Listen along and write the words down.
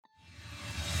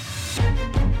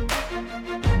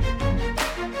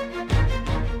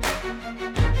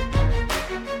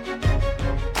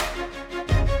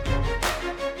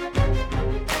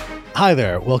Hi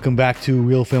there. Welcome back to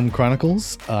Real Film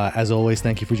Chronicles. As always,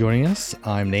 thank you for joining us.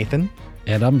 I'm Nathan.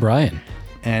 And I'm Brian.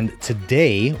 And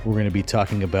today we're going to be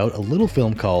talking about a little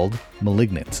film called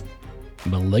Malignant.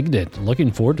 Malignant.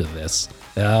 Looking forward to this.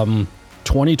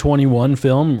 2021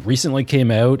 film, recently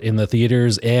came out in the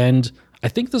theaters, and I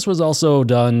think this was also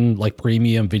done like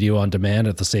premium video on demand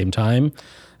at the same time.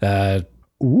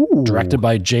 Directed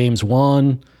by James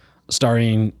Wan,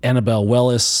 starring Annabelle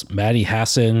Wallis, Maddie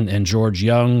Hassan, and George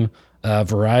Young. A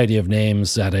variety of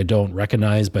names that I don't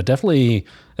recognize, but definitely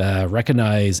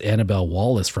recognize Annabelle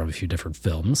Wallis from a few different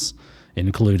films,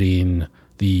 including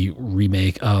the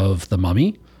remake of The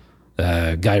Mummy,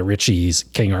 Guy Ritchie's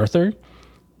King Arthur,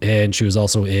 and she was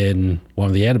also in one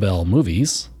of the Annabelle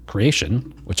movies,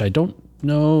 Creation, which I don't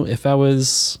know if that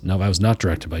was not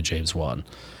directed by James Wan.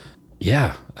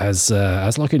 Yeah, I was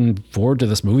looking forward to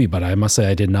this movie, but I must say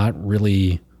I did not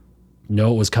really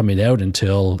know it was coming out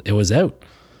until it was out.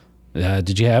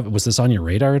 Was this on your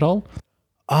radar at all?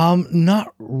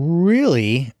 Not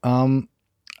really. I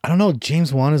don't know.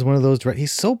 James Wan is one of those,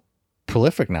 he's so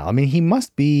prolific now. I mean,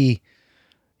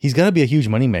 he's got to be a huge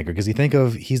moneymaker because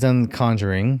he's done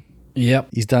Conjuring. Yep.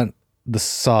 He's done the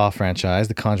Saw franchise,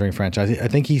 the Conjuring franchise. I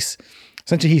think he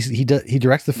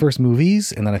directs the first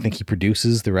movies, and then I think he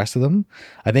produces the rest of them.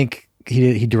 I think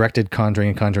he directed Conjuring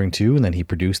and Conjuring 2, and then he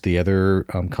produced the other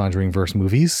Conjuring verse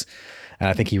movies. And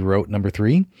I think he wrote number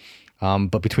 3.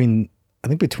 But between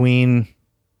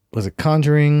was it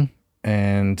Conjuring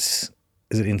and is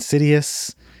it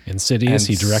Insidious? Insidious.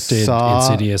 He directed Saw,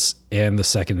 Insidious and the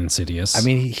second Insidious. I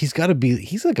mean, he's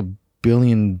like a $1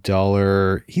 billion.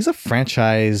 He's a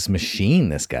franchise machine,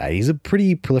 this guy. He's a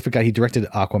pretty prolific guy. He directed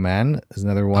Aquaman is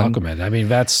another one. Aquaman. I mean,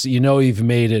 you've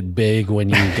made it big when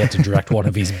you get to direct one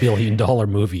of these $1 billion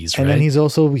movies, right? And then he's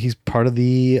part of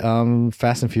the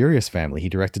Fast and Furious family. He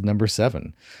directed number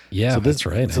 7. Yeah, that's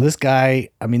right. So this guy,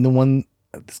 I mean,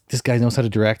 this guy knows how to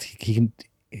direct.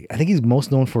 I think he's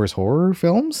most known for his horror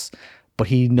films, but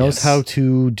he knows how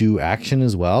to do action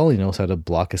as well. He knows how to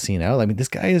block a scene out. I mean, this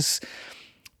guy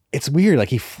it's weird.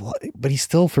 Like but he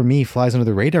still, for me, flies under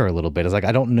the radar a little bit. It's like,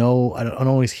 I don't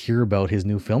always hear about his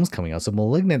new films coming out. So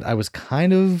Malignant, I was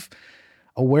kind of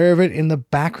aware of it in the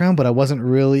background, but it wasn't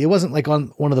like on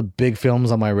one of the big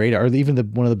films on my radar, or even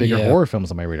one of the bigger horror films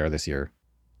on my radar this year.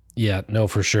 Yeah, no,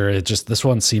 for sure. This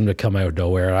one seemed to come out of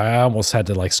nowhere. I almost had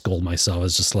to like scold myself.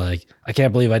 It's just like, I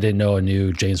can't believe I didn't know a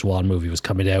new James Wan movie was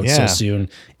coming out so soon.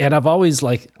 And I've always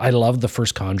I love the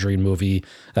first Conjuring movie.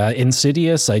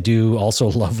 Insidious, I do also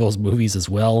love those movies as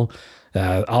well.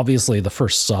 Obviously the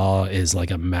first Saw is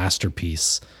like a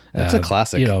masterpiece. It's a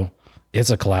classic.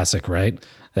 It's a classic, right?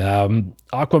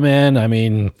 Aquaman, I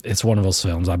mean, it's one of those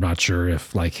films. I'm not sure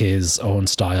if like his own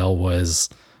style was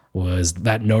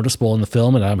that noticeable in the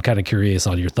film, and I'm kind of curious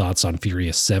on your thoughts on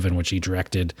Furious 7, which he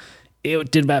directed.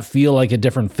 Did that feel like a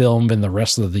different film than the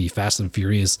rest of the Fast and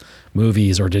Furious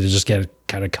movies, or did it just get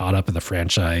kind of caught up in the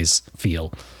franchise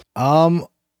feel?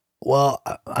 Well,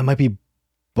 I might be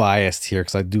biased here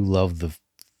because I do love the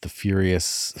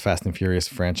Fast and Furious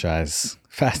franchise.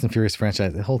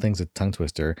 The whole thing's a tongue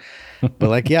twister,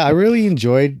 but I really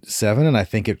enjoyed 7, and I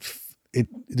think it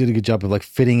did a good job of like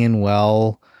fitting in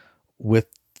well with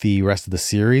the rest of the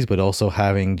series, but also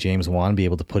having James Wan be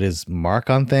able to put his mark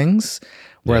on things.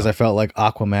 Whereas I felt like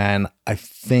Aquaman, I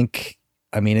think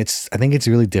it's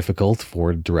really difficult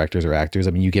for directors or actors.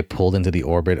 I mean, you get pulled into the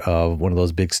orbit of one of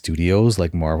those big studios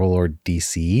like Marvel or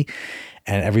DC,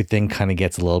 and everything kind of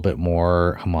gets a little bit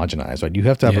more homogenized, right? You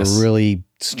have to have a really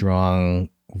strong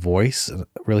voice, a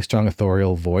really strong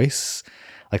authorial voice,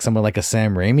 like someone like a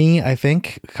Sam Raimi, I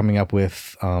think, coming up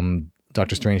with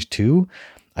Doctor Strange 2.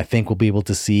 I think we'll be able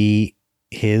to see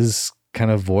his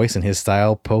kind of voice and his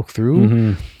style poke through.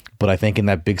 Mm-hmm. But I think in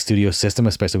that big studio system,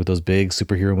 especially with those big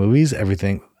superhero movies,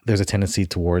 there's a tendency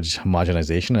towards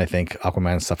homogenization. I think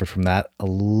Aquaman suffered from that a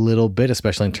little bit,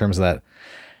 especially in terms of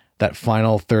that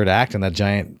final third act and that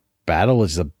giant battle,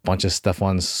 which is a bunch of stuff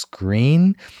on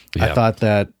screen. Yeah. I thought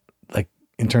that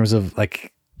in terms of the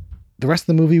rest of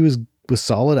the movie was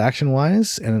solid action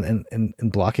wise and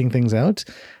blocking things out.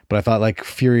 But I thought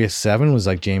Furious 7 was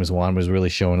James Wan was really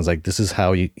showing us this is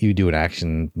how you do an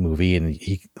action movie, and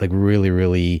he really,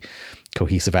 really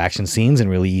cohesive action scenes and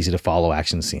really easy to follow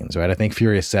action scenes, right? I think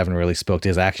Furious 7 really spoke to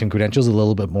his action credentials a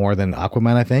little bit more than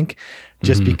Aquaman, I think,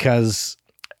 just because,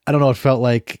 I don't know, it felt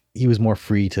like he was more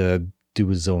free to do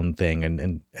his own thing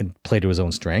and play to his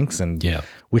own strengths. And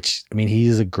which, I mean,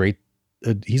 he's a great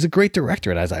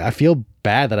director. And I feel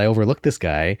bad that I overlooked this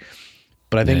guy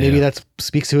But I think Yeah, maybe yeah. that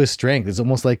speaks to his strength. It's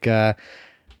almost like, because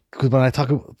when I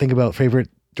think about favorite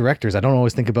directors, I don't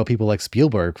always think about people like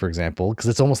Spielberg, for example, because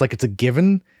it's almost like it's a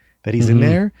given that he's in Hmm.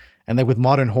 there. And then with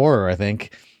modern horror, I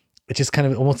think it's just kind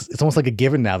of it's almost like a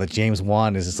given now that James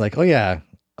Wan is just like, oh yeah,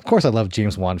 of course I love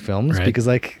James Wan films, Right. because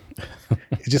like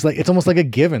it's just like it's almost like a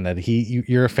given that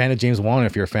you're a fan of James Wan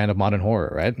if you're a fan of modern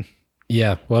horror, right?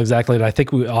 Yeah, well, exactly. And I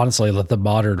think we honestly that the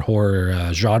modern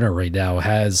horror genre right now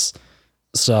has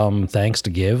some thanks to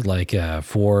give, like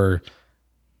for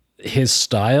his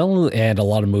style, and a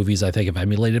lot of movies I think have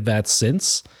emulated that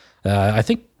since. I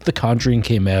think The Conjuring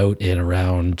came out in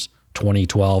around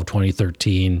 2012,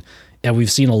 2013, and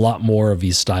we've seen a lot more of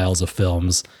these styles of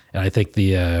films. And I think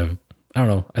I don't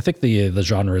know, I think the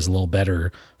genre is a little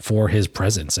better for his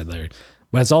presence in there.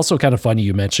 But it's also kind of funny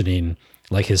you mentioning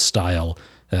like his style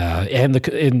and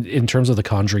in terms of the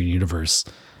Conjuring universe,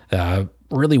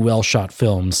 really well shot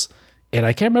films. And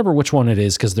I can't remember which one it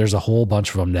is because there's a whole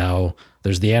bunch of them now.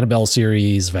 There's the Annabelle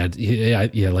series that,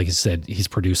 yeah, like you said, he's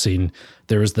producing.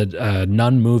 There was the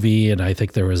Nun movie, and I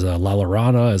think there was a La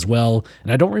Llorona as well.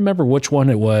 And I don't remember which one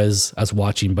it was I was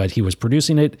watching, but he was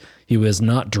producing it. He was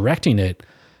not directing it.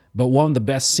 But one of the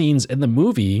best scenes in the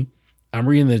movie, I'm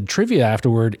reading the trivia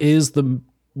afterward, is the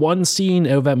one scene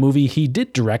of that movie he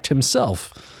did direct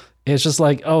himself. It's just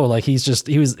like, oh, like he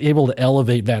was able to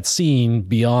elevate that scene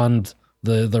beyond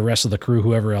the rest of the crew,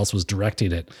 whoever else was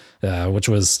directing it, which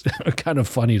was kind of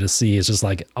funny to see. It's just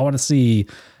like, I want to see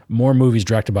more movies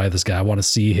directed by this guy. I want to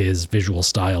see his visual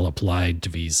style applied to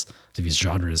these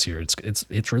genres here.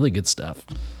 It's really good stuff.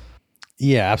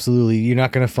 Yeah, absolutely. You're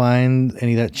not going to find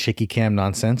any of that shaky cam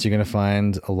nonsense. You're going to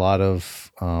find a lot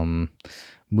of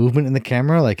movement in the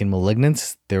camera. Like in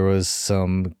 *Malignant*, there was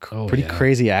some Oh pretty yeah,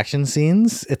 crazy action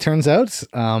scenes, it turns out.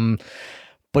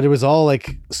 But it was all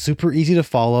like super easy to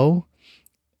follow.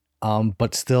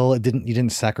 But still, you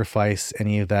didn't sacrifice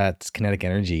any of that kinetic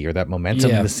energy or that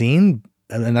momentum in yeah, the scene.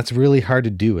 And that's really hard to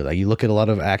do. Like you look at a lot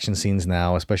of action scenes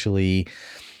now, especially,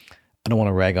 I don't want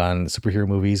to rag on superhero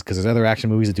movies because there's other action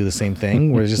movies that do the same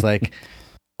thing where it's just like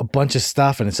a bunch of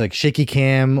stuff and it's like shaky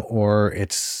cam, or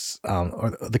it's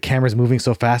or the camera's moving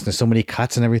so fast and there's so many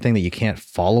cuts and everything that you can't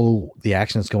follow the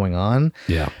action that's going on.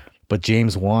 yeah. But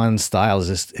James Wan's style is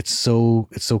just it's so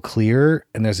clear,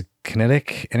 and there's a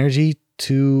kinetic energy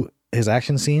to his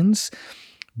action scenes,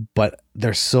 but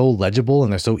they're so legible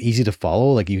and they're so easy to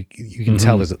follow. Like you can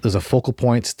tell there's a focal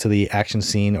point to the action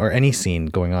scene or any scene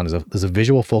going on. There's a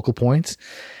visual focal point,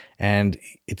 and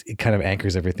it kind of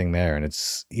anchors everything there. And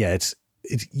it's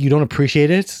you don't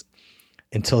appreciate it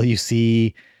until you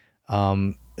see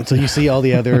all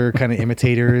the other kind of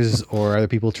imitators or other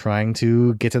people trying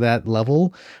to get to that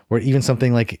level, or even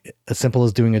something like as simple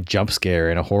as doing a jump scare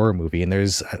in a horror movie. And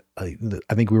there's, I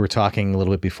think we were talking a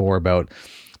little bit before about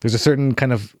there's a certain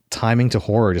kind of timing to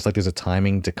horror, just like there's a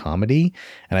timing to comedy.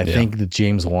 And I think that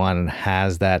James Wan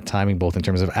has that timing both in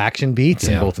terms of action beats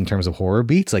and both in terms of horror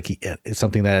beats. Like it's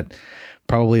something that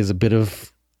probably is a bit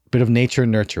of nature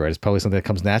and nurture, right? It's probably something that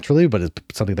comes naturally, but it's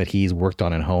something that he's worked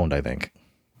on and honed, I think.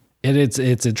 And it's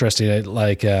interesting.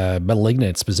 Like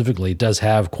 *Malignant* specifically does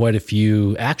have quite a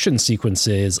few action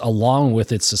sequences along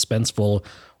with its suspenseful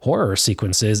horror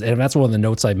sequences, and that's one of the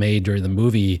notes I made during the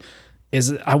movie.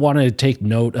 Is I want to take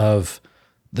note of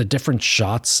the different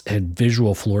shots and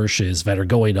visual flourishes that are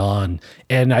going on,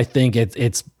 and I think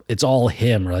it's all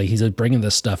him, right? He's bringing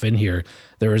this stuff in here.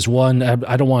 There is one,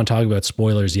 I don't want to talk about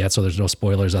spoilers yet, so there's no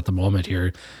spoilers at the moment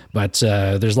here, but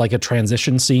there's like a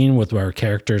transition scene with our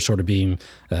character sort of being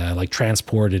like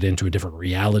transported into a different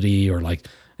reality, or like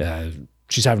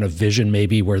she's having a vision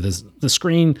maybe where the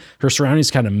screen, her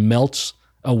surroundings kind of melt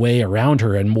away around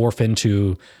her and morph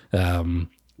into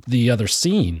the other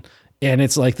scene. And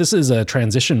it's like, this is a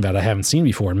transition that I haven't seen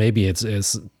before. Maybe it's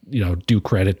due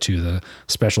credit to the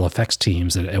special effects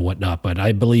teams and whatnot. But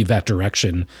I believe that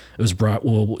direction is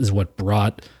what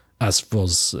brought us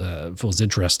those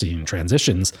interesting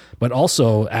transitions. But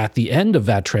also at the end of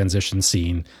that transition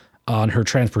scene, on her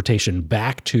transportation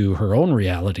back to her own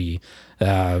reality,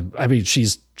 I mean,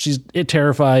 she's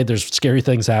terrified. There's scary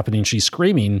things happening. She's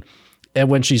screaming. And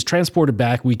when she's transported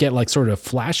back, we get like sort of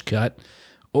flash cut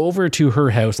over to her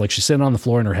house. Like she's sitting on the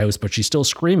floor in her house, but she's still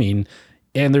screaming.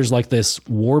 And there's like this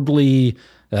warbly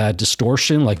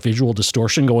distortion, like visual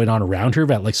distortion going on around her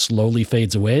that like slowly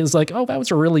fades away. It's like, oh, that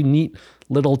was a really neat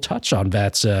little touch on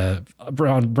that,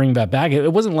 bring that back.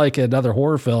 It wasn't like another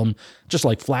horror film, just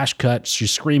like flash cut,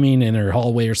 she's screaming in her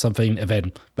hallway or something, and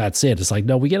then that's it. It's like,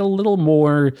 no, we get a little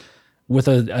more with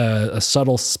a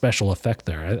subtle special effect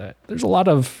there. There's a lot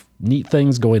of neat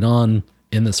things going on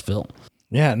in this film.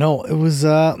 Yeah, no, it was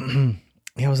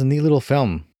it was a neat little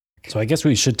film. So I guess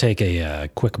we should take a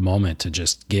quick moment to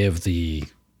just give the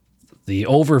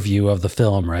overview of the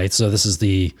film, right? So this is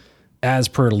the as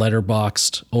per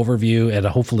Letterboxd overview, and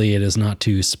hopefully it is not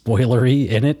too spoilery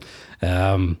in it.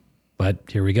 But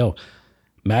here we go.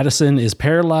 Madison is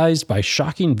paralyzed by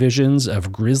shocking visions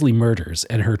of grisly murders,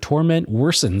 and her torment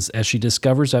worsens as she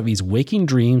discovers that these waking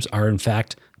dreams are in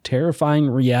fact terrifying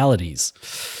realities.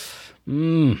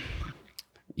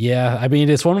 Yeah, I mean,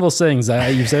 it's one of those things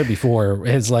that you've said before.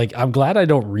 It's like, I'm glad I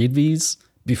don't read these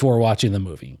before watching the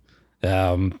movie.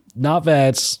 Not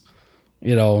that,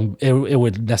 it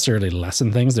would necessarily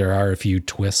lessen things. There are a few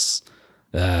twists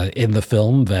in the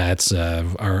film that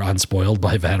are unspoiled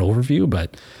by that overview,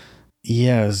 but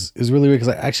Yeah, it was really weird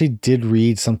because I actually did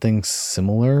read something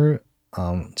similar,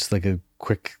 just like a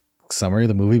quick summary of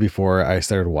the movie before I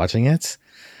started watching it.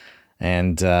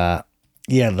 And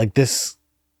yeah, like this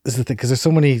is the thing, because there's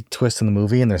so many twists in the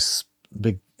movie, and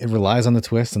it relies on the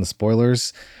twist and the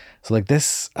spoilers. So like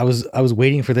this, I was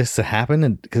waiting for this to happen,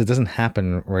 and because it doesn't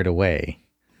happen right away.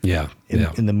 Yeah,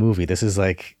 in the movie, this is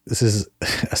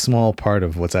a small part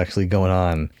of what's actually going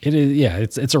on. it is. Yeah,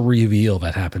 it's a reveal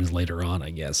that happens later on, I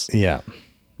guess. Yeah.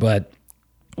 But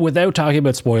without talking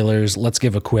about spoilers, let's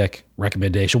give a quick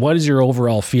recommendation. What is your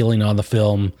overall feeling on the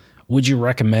film? Would you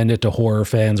recommend it to horror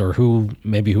fans, or who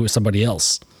is somebody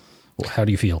else? How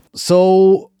do you feel?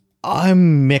 So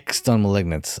I'm mixed on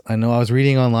 *Malignant*. I know I was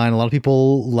reading online, a lot of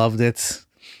people loved it.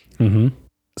 Mm-hmm.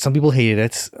 Some people hated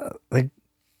it. Like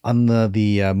on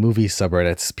the movie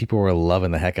subreddits, people were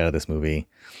loving the heck out of this movie.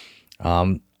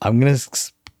 I'm gonna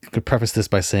preface this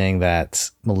by saying that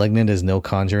 *Malignant* is no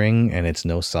Conjuring and it's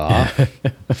no Saw.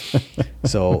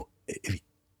 So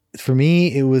for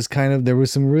me, it was there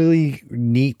was some really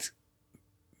neat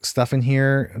stuff in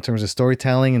here in terms of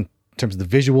storytelling, in terms of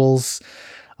the visuals.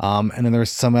 And then there were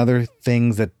some other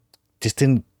things that just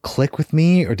didn't click with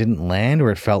me or didn't land, or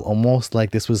it felt almost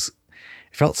like it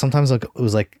felt sometimes like it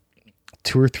was like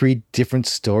 2 or 3 different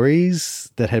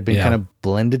stories that had been kind of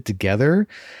blended together.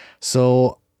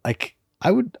 So like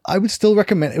I would still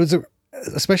recommend it.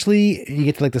 Especially you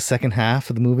get to like the second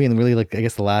half of the movie, and really like I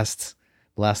guess the last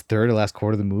third or last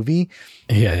quarter of the movie.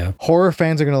 Yeah. Horror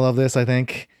fans are gonna love this, I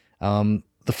think.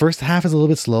 The first half is a little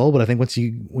bit slow, but I think once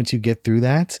you get through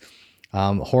that,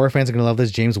 horror fans are gonna love this.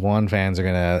 James Wan fans are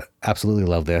gonna absolutely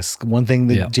love this. One thing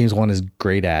that James Wan is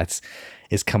great at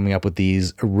is coming up with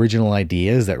these original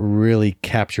ideas that really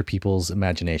capture people's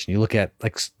imagination. You look at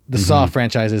like the Saw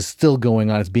franchise is still going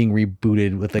on. It's being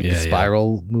rebooted with like the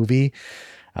Spiral movie,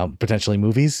 potentially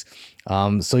movies.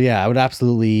 So yeah, I would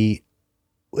absolutely,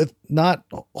 not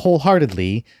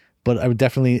wholeheartedly, but I would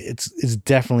definitely, it's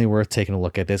definitely worth taking a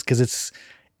look at this, because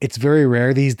it's very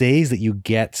rare these days that you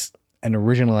get an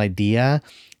original idea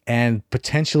and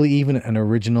potentially even an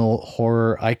original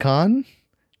horror icon,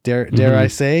 dare I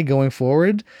say, going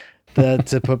forward,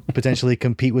 to potentially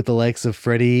compete with the likes of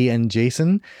Freddy and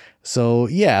Jason. So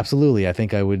yeah, absolutely. I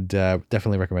think I would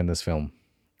definitely recommend this film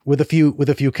with a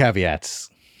few caveats.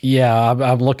 Yeah,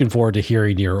 I'm looking forward to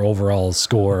hearing your overall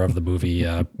score of the movie.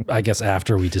 I guess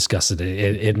after we discuss it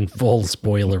in full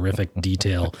spoilerific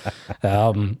detail.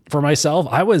 For myself,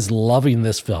 I was loving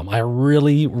this film. I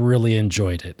really, really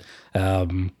enjoyed it.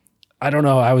 I don't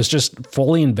know. I was just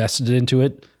fully invested into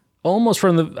it almost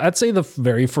from I'd say the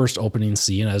very first opening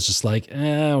scene. I was just like,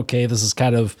 okay, this is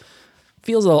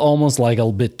feels almost like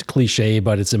a bit cliche,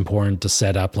 but it's important to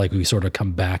set up, like we sort of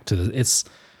come back to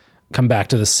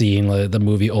the scene. The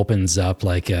movie opens up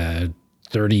like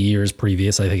 30 years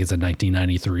previous. I think it's in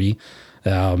 1993.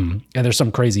 And there's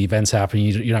some crazy events happening.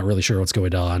 You're not really sure what's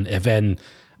going on. And then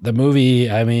the movie,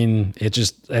 I mean, it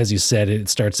just, as you said, it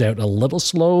starts out a little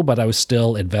slow, but I was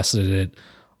still invested in it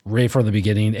right from the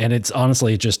beginning. And it's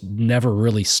honestly, it just never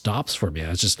really stops for me. I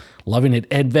was just loving it.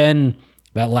 And then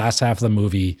that last half of the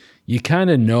movie, you kind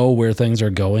of know where things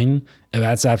are going, and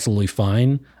that's absolutely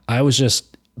fine. I was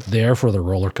just there for the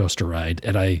roller coaster ride,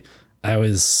 and I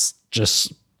was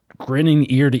just grinning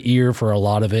ear to ear for a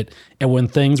lot of it. And when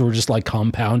things were just like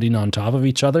compounding on top of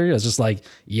each other, I was just like,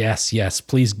 yes,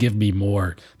 please give me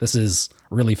more. This is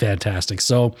really fantastic.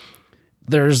 So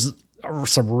there's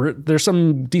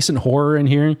some decent horror in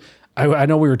here. I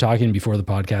know we were talking before the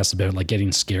podcast about like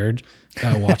getting scared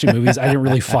watching movies. I didn't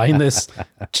really find this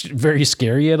very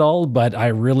scary at all, but I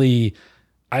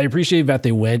appreciate that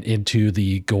they went into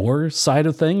the gore side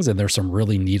of things, and there's some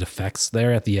really neat effects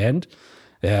there at the end,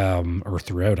 or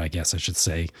throughout, I guess I should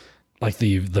say. Like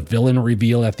the villain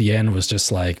reveal at the end was just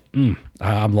like,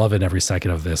 I'm loving every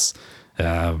second of this.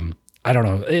 I don't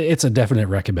know. It's a definite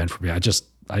recommend for me. I just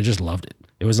loved it.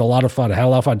 It was a lot of fun. I had a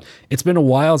lot of fun. It's been a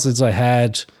while since I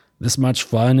had this much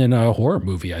fun in a horror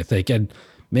movie, I think. And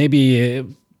maybe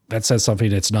that says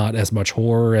something. It's not as much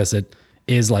horror as it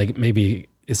is. Like maybe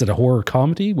is it a horror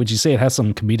comedy? Would you say it has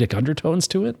some comedic undertones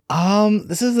to it?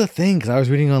 This is the thing, because I was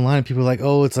reading online, people were like,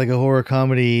 oh, it's like a horror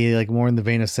comedy, like more in the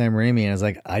vein of Sam Raimi. And I was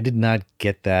like, I did not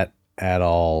get that at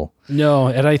all. No,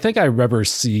 and I think I remember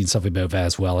seeing something about that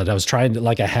as well. And I was trying to,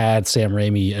 like, I had Sam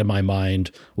Raimi in my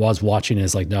mind while I was watching it.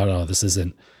 It's like, no, this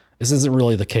isn't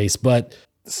really the case. But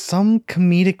Some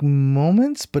comedic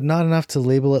moments, but not enough to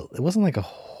label it. It wasn't like a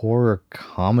horror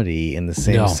comedy in the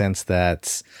same sense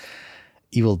that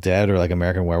Evil Dead or like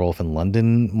American Werewolf in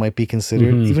London might be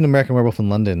considered. Even American Werewolf in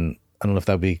London, I don't know if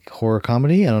that would be horror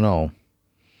comedy. I don't know.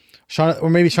 Or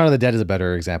maybe Shaun of the Dead is a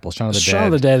better example. Shaun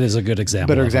of the Dead is a good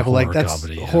example. Better example, like that's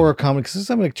comedy, horror comedy, because there's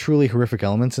some like truly horrific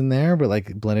elements in there, but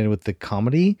like blended with the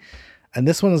comedy. And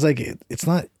this one is like, it's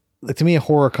not like, to me, a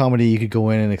horror comedy, you could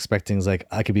go in and expect things like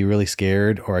I could be really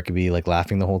scared or I could be like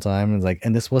laughing the whole time. And like,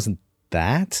 and this wasn't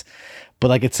that, but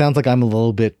like, it sounds like I'm a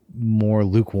little bit more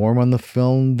lukewarm on the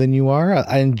film than you are.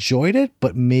 I enjoyed it,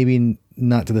 but maybe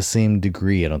not to the same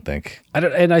degree. I don't think.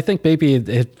 And I think maybe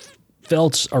it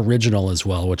felt original as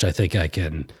well, which I think I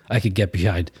could get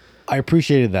behind. I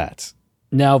appreciated that.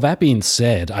 Now, that being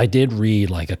said, I did read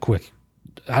like a quick,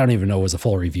 I don't even know it was a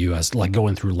full review. I was like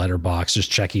going through Letterboxd,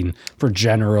 just checking for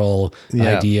general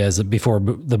ideas before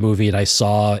the movie. And I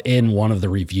saw in one of the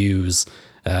reviews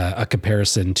a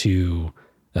comparison to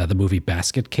the movie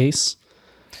Basket Case.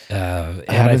 I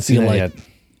haven't seen it yet.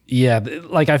 Yeah,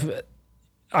 like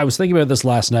I was thinking about this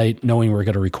last night, knowing we're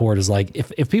going to record, is like,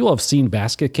 if people have seen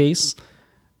Basket Case,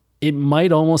 it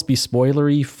might almost be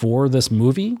spoilery for this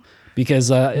movie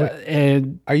because,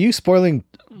 and are you spoiling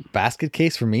Basket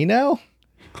Case for me now?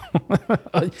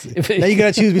 Now you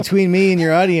got to choose between me and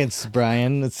your audience,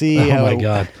 Brian. Let's see. Oh my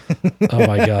God. Oh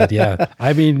my God. Yeah.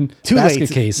 I mean,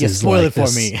 Basket Case is spoil like it for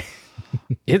this, me.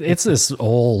 It's this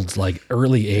old, like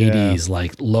early 80s,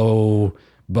 like low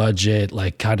budget,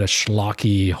 like kind of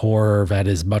schlocky horror that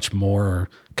is much more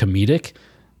comedic,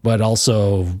 but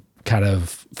also kind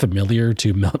of familiar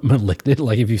to Malignant.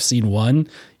 Like if you've seen one,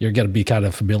 you're going to be kind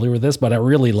of familiar with this, but I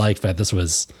really like that this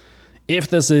was, if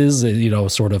this is,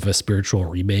 sort of a spiritual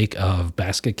remake of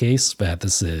Basket Case, that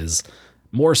this is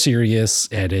more serious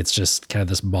and it's just kind of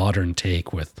this modern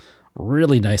take with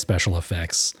really nice special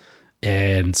effects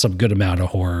and some good amount of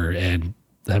horror. And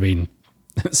I mean,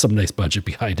 some nice budget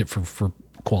behind it for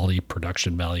quality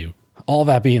production value. All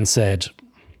that being said,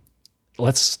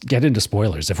 let's get into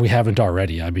spoilers if we haven't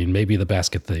already. I mean, maybe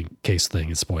the Case thing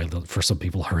is spoiled for some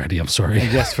people already. I'm sorry. I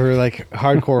guess for like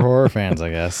hardcore horror fans, I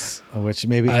guess, which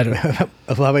maybe I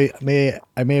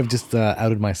may have just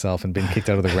outed myself and been kicked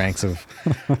out of the ranks of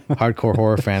hardcore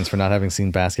horror fans for not having seen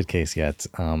Basket Case yet.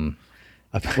 Well,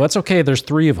 that's okay. There's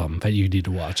 3 of them that you need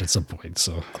to watch at some point.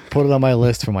 So put it on my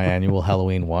list for my annual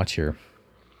Halloween watch here.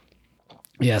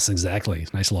 Yes, exactly.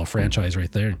 Nice little franchise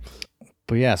right there.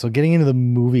 But yeah, so getting into the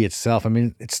movie itself, I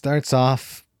mean, it starts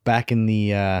off back in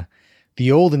the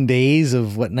olden days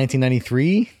of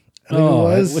 1993. I think it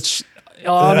was. Which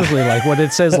honestly, like when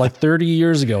it says like 30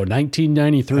 years ago,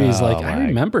 1993 is like, I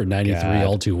remember 93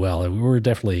 all too well. And we were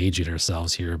definitely aging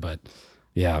ourselves here, but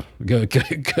yeah, go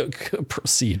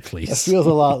proceed, please. It feels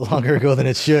a lot longer ago than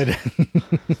it should.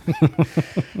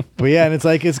 But yeah, and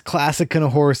it's classic kind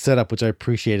of horror setup, which I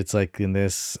appreciate. It's like in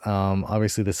this,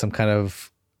 obviously there's some kind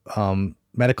of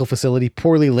medical facility,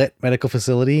 poorly lit medical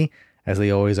facility, as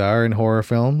they always are in horror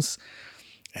films.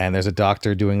 And there's a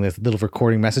doctor doing this little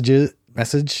recording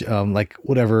message, like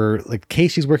whatever, like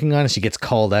case she's working on, and she gets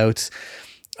called out.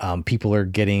 People are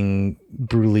getting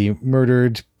brutally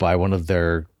murdered by one of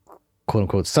their quote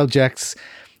unquote subjects,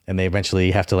 and they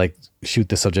eventually have to like shoot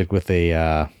the subject with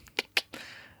a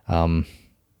not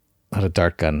a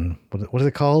dart gun. What is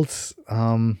it called?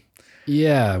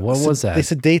 Yeah, what was that? They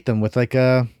sedate them with like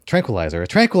a tranquilizer gun. A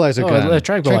tranquilizer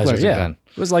gun.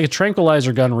 It was like a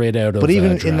tranquilizer gun right out of. But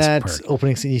even Jurassic in that Park.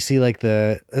 opening scene, you see like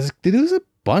there was a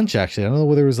bunch actually. I don't know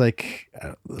whether it was like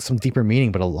some deeper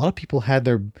meaning, but a lot of people had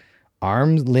their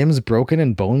limbs broken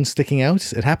and bones sticking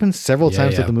out. It happened several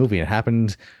times through the movie. It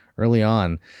happened early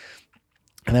on.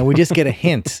 And then we just get a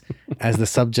hint as the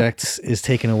subject is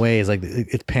taken away. It's like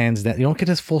it pans down. You don't get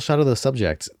this full shot of the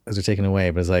subject as they're taken away,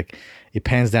 but it's like it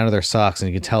pans down to their socks, and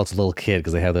you can tell it's a little kid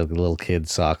because they have the little kid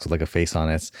socks with like a face on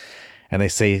it. And they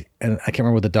say, and I can't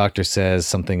remember what the doctor says,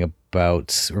 something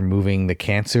about removing the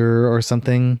cancer or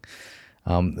something.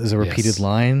 There's a repeated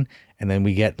line, and then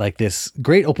we get like this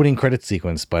great opening credit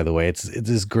sequence. By the way, it's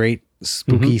this great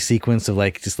spooky sequence of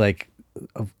like just like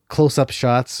close-up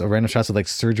shots or random shots of like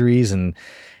surgeries and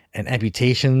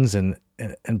amputations and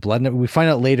blood. And we find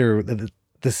out later that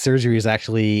the surgery is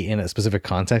actually in a specific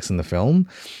context in the film.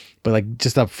 but like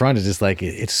just up front, it's just like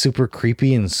it's super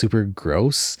creepy and super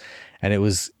gross, and it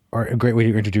was a great way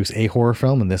to introduce a horror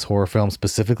film, and this horror film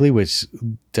specifically, which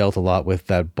dealt a lot with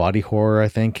that body horror, I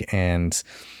think, and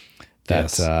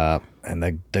that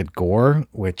that gore,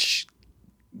 which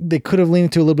they could have leaned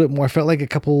into a little bit more. I felt like a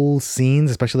couple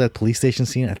scenes, especially that police station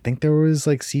scene, I think there was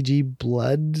like CG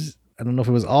blood. I don't know if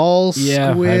it was all squibs.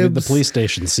 I mean, the police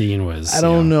station scene was. I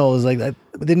don't know. It was like it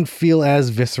didn't feel as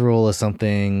visceral as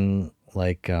something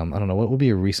like I don't know, what would be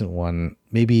a recent one?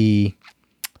 Maybe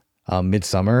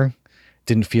Midsummer.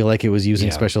 Didn't feel like it was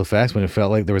using special effects when it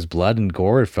felt like there was blood and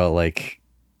gore. It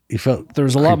felt there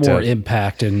was a lot more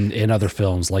impact in other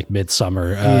films like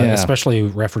Midsummer, especially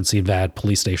referencing that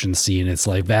police station scene. It's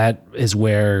like that is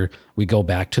where we go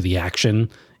back to the action.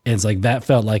 And it's like that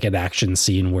felt like an action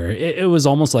scene where it was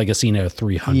almost like a scene out of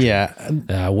 300.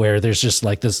 Yeah. Where there's just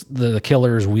like the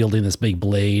killer's wielding this big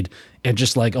blade and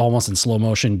just like almost in slow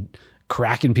motion,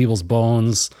 cracking people's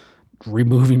bones,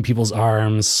 removing people's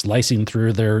arms, slicing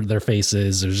through their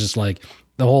faces. There's just like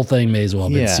the whole thing may as well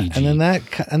have been CG. And then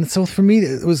and so for me,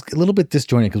 it was a little bit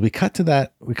disjointed because we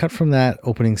cut from that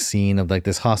opening scene of like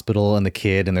this hospital and the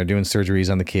kid, and they're doing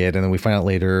surgeries on the kid. And then we find out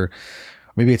later,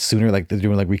 maybe it's sooner, like they're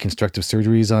doing like reconstructive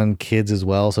surgeries on kids as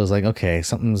well. So it's like, okay,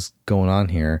 something's going on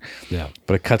here. Yeah.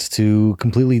 But it cuts to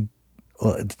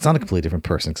it's not a completely different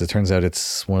person because it turns out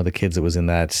it's one of the kids that was in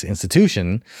that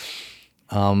institution.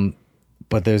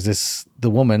 But there's the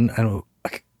woman, I don't know,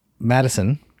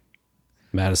 Madison,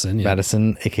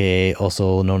 aka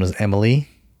also known as Emily,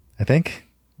 I think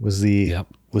was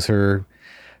her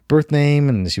birth name,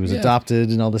 and she was adopted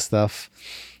and all this stuff.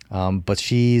 But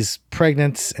she's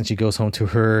pregnant and she goes home to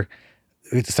her.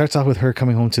 It starts off with her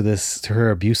coming home to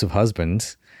her abusive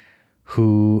husband,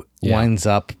 who winds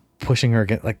up pushing her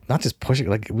again, like not just pushing,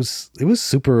 like it was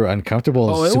super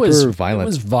uncomfortable, super violent. It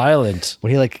was violent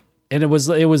when he like. And it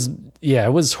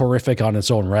was horrific on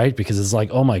its own right, because it's like,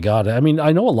 oh my God. I mean,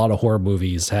 I know a lot of horror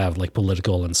movies have like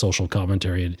political and social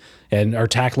commentary and are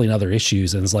tackling other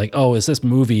issues. And it's like, oh, is this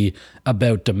movie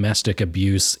about domestic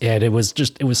abuse? And it was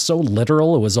so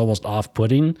literal. It was almost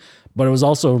off-putting, but it was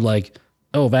also like,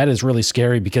 oh, that is really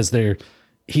scary because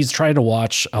he's trying to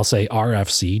watch, I'll say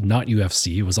RFC, not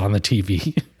UFC. It was on the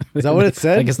TV. Is that what it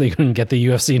said? I guess they couldn't get the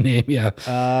UFC name. Yeah.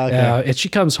 Okay. And she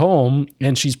comes home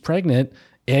and she's pregnant.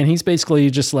 And he's basically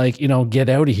just like, get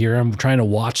out of here. I'm trying to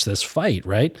watch this fight,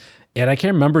 right? And I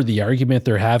can't remember the argument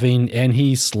they're having, and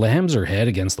he slams her head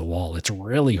against the wall. It's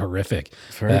really horrific.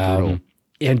 Very brutal.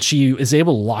 And she is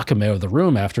able to lock him out of the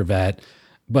room after that.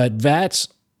 But that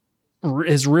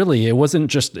is really, it wasn't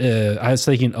just, I was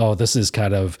thinking, oh, this is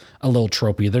kind of a little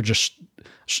tropey. They're just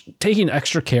taking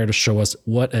extra care to show us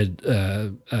what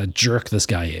a jerk this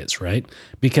guy is, right?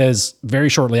 Because very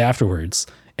shortly afterwards,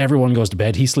 everyone goes to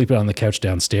bed. He's sleeping on the couch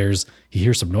downstairs. He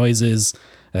hears some noises.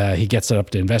 He gets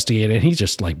up to investigate, and he's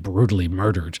just like brutally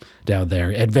murdered down there.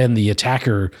 And then the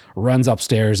attacker runs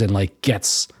upstairs and like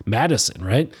gets Madison,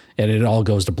 right? And it all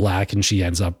goes to black, and she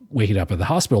ends up waking up at the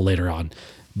hospital later on.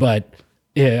 But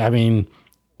I mean,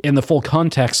 in the full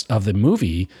context of the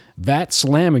movie, that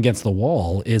slam against the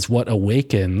wall is what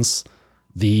awakens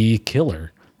the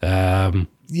killer. What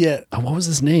was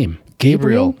his name?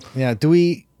 Gabriel? Yeah. Do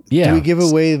we give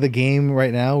away the game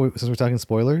right now since we're talking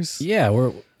spoilers? Yeah,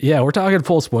 we're talking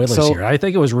full spoilers here. I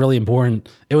think it was really important.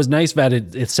 It was nice that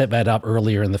it set that up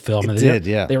earlier in the film.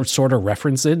 They were sort of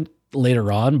referencing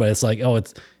later on, but it's like,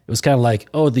 it was kind of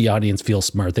like, the audience feels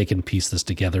smart. They can piece this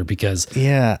together because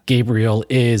Gabriel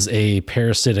is a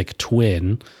parasitic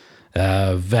twin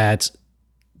that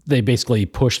they basically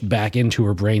pushed back into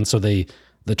her brain. So the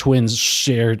twins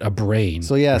shared a brain.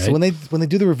 So right? So when they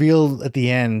do the reveal at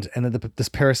the end, and this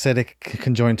parasitic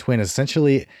conjoined twin is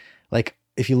essentially like,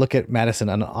 if you look at Madison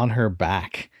on her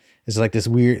back, is like this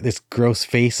gross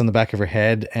face on the back of her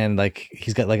head, and like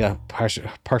he's got like a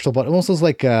partial body, almost looks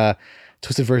like a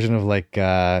twisted version of like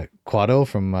Quado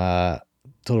from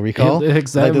Total Recall.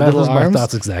 Exactly, like the little arms.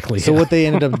 That's exactly. So what they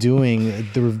ended up doing,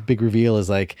 the big reveal is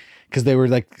like, because they were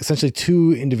like essentially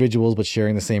two individuals but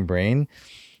sharing the same brain.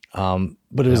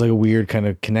 But it was like a weird kind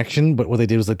of connection. But what they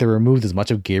did was like they removed as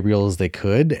much of Gabriel as they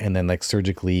could, and then like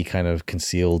surgically kind of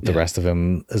concealed the rest of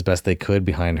him as best they could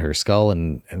behind her skull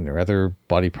and her other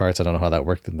body parts. I don't know how that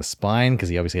worked in the spine, because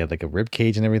he obviously had like a rib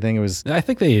cage and everything. It was. I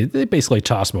think they basically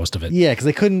tossed most of it. Yeah, because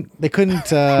they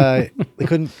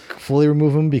couldn't fully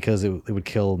remove him because it would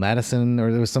kill Madison,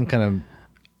 or there was some kind of.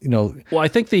 Well, I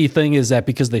think the thing is that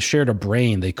because they shared a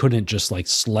brain, they couldn't just like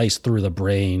slice through the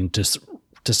brain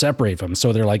to separate them.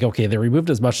 So they're like, okay, they removed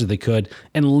as much as they could.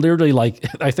 And literally, like,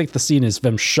 I think the scene is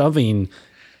them shoving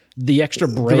the extra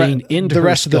brain into the her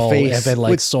rest of the skull face, and then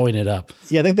like which- sewing it up.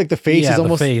 Yeah, I think like the face Yeah, is the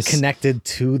almost face. connected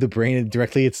to the brain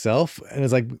directly itself, and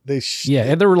it's like Yeah,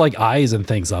 and there were like eyes and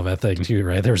things on that thing too,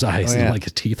 right? There's eyes and yeah.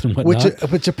 like teeth and whatnot.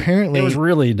 which apparently It was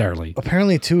really gnarly.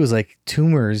 apparently too is like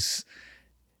tumors.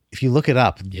 If you look it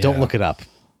up, don't Yeah. look it up,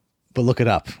 but look it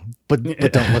up, but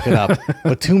don't look it up.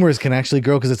 But tumors can actually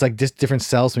grow because it's like just different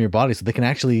cells from your body, so they can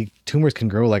actually tumors can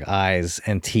grow like eyes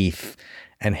and teeth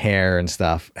and hair and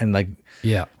stuff, and like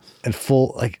Yeah. and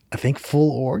full like I think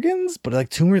full organs, but like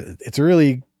tumor, it's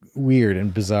really weird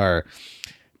and bizarre.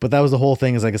 But that was the whole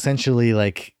thing, is like essentially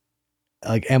like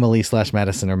Emily /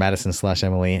 Madison or Madison /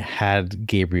 Emily had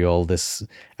Gabriel, this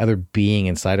other being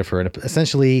inside of her, and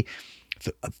essentially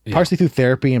partially through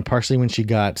therapy and partially when she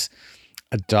got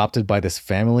adopted by this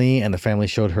family, and the family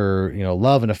showed her, you know,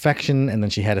 love and affection, and then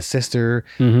she had a sister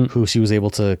who she was able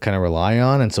to kind of rely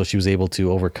on, and so she was able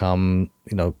to overcome,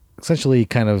 you know, essentially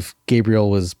kind of Gabriel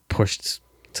was pushed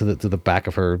to the back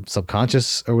of her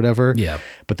subconscious or whatever. Yeah.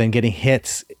 But then getting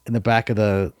hit in the back of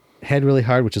the head really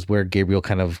hard, which is where Gabriel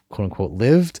kind of quote unquote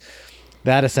lived.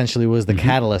 That essentially was the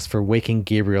catalyst for waking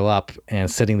Gabriel up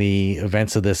and setting the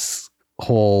events of this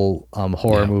whole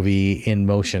horror movie in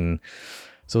motion.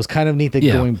 So it's kind of neat that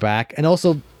going back, and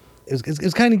also it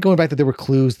was kind of going back that there were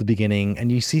clues at the beginning,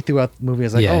 and you see throughout the movie, I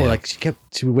was like, like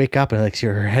she would wake up and like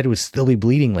her head would still be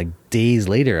bleeding like days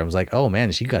later. I was like, oh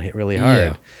man, she got hit really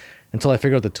hard. Until I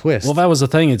figured out the twist. Well, that was the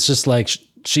thing. It's just like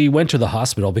she went to the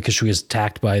hospital because she was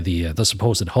attacked by the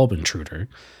supposed home intruder,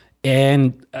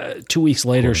 and 2 weeks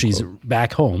later she's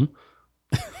back home,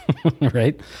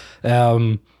 right?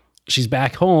 She's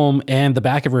back home, and the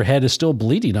back of her head is still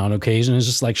bleeding on occasion. It's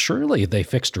just like, surely they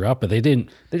fixed her up, but they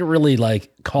didn't really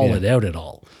like call it out at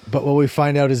all. But what we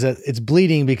find out is that it's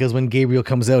bleeding because when Gabriel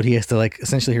comes out, he has to like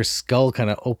essentially her skull kind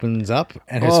of opens up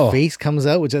and his face comes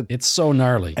out, which it's so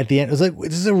gnarly. At the end, it was like,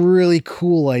 this is a really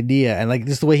cool idea, and like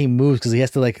just the way he moves, because he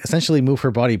has to like essentially move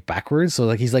her body backwards, so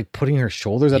like he's like putting her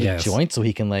shoulders at a joint so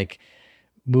he can like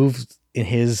move in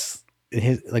his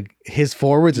like his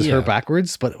forwards is her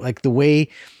backwards, but like the way.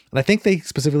 And I think they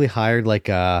specifically hired like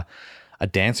a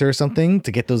dancer or something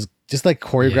to get those, just like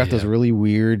choreograph those really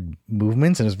weird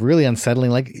movements. And it's really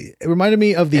unsettling. Like it reminded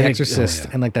me of The Exorcist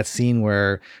and like that scene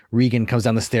where Regan comes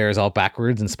down the stairs all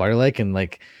backwards and spider-like. And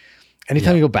like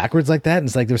anytime you go backwards like that,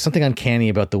 it's like there was something uncanny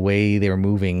about the way they were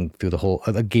moving through the whole,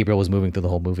 Gabriel was moving through the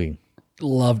whole movie.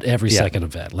 Loved every second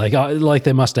of it. Like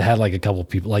they must have had like a couple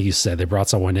people, like you said, they brought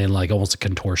someone in like almost a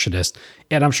contortionist,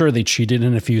 and I'm sure they cheated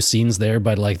in a few scenes there,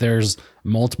 but like there's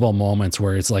multiple moments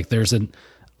where it's like there's an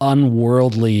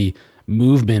unworldly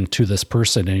movement to this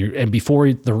person, and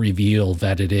before the reveal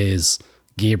that it is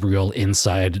Gabriel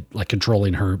inside like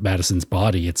controlling her Madison's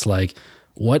body, it's like,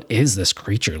 what is this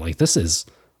creature? Like this is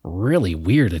really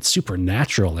weird. It's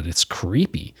supernatural and it's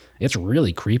creepy. It's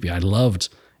really creepy. I loved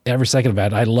every second of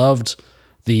it. I loved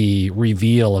the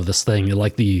reveal of this thing,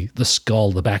 like the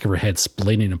skull, the back of her head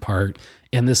splitting apart,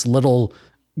 and this little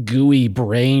gooey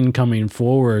brain coming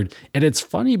forward. And it's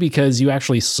funny because you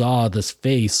actually saw this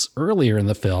face earlier in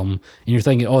the film, and you're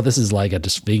thinking, oh, this is like a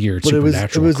disfigured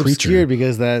supernatural it was creature. obscured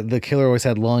because the killer always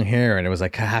had long hair, and it was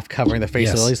like half covering the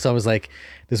face. So all you saw was like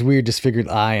this weird disfigured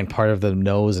eye and part of the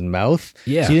nose and mouth.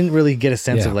 Yeah. So you didn't really get a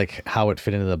sense of like how it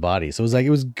fit into the body. So it was like, it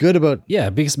was good about. Yeah,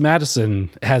 because Madison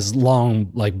has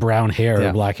long like brown hair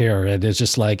or black hair, and it's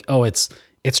just like, oh, it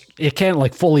can't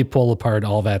like fully pull apart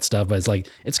all that stuff, but it's like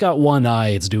it's got one eye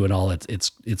it's doing all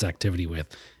its activity with.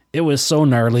 It was so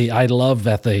gnarly. I love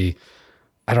that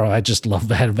I just love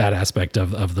that aspect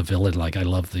of the villain. Like I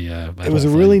love the it was a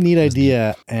really neat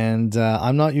idea, and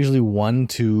I'm not usually one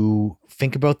to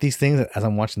think about these things as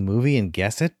I'm watching the movie and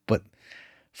guess it, but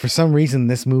for some reason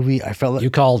this movie, I felt like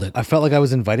you called it. I felt like I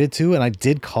was invited to, and I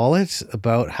did call it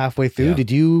about halfway through. Yeah.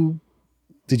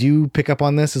 Did you pick up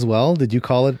on this as well? Did you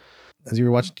call it as you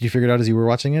were watching? Did you figure it out as you were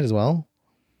watching it as well?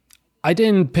 I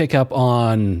didn't pick up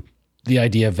on the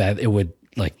idea that it would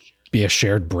like be a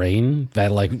shared brain,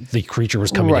 that like the creature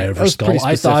was coming out of her skull.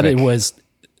 I thought it was,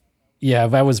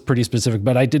 that was pretty specific,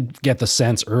 but I did get the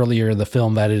sense earlier in the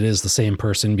film that it is the same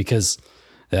person because,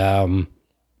 I mean,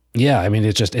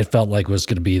 it felt like it was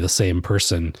going to be the same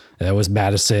person. It was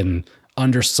Madison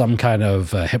under some kind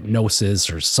of hypnosis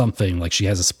or something, like she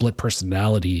has a split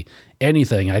personality,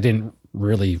 anything. I didn't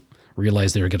really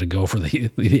realize they were going to go for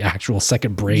the actual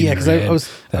second brain. Yeah, because I was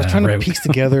trying to piece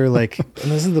together like,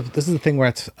 and this is the thing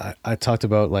where I talked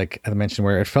about, like I mentioned,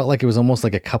 where it felt like it was almost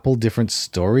like a couple different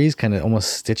stories kind of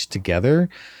almost stitched together.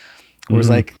 It was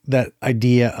like that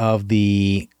idea of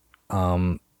the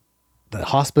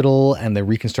hospital and the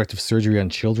reconstructive surgery on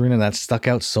children, and that stuck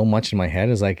out so much in my head.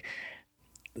 Is like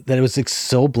that it was like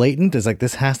so blatant. It's like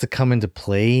this has to come into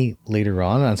play later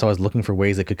on, and so I was looking for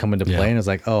ways it could come into play, and I was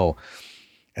like, oh.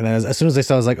 And then as soon as I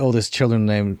saw, I was like, oh, this child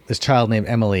named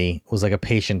Emily was like a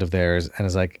patient of theirs, and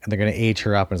it's like, and they're gonna age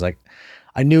her up, and it's like,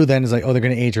 I knew then, it's like, oh, they're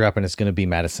gonna age her up, and it's gonna be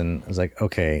Madison. I was like,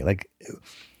 okay, like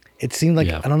it seemed like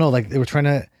I don't know, like they were trying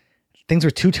to. Things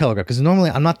were too telegraphed, because normally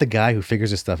I'm not the guy who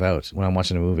figures this stuff out when I'm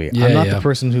watching a movie. I'm not the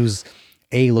person who's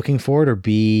A, looking for it, or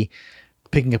B,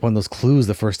 picking up on those clues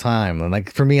the first time. And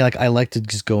like for me, like I like to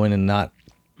just go in and not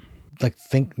like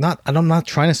think not. And I'm not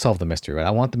trying to solve the mystery, right?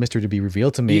 I want the mystery to be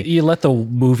revealed to me. You let the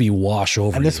movie wash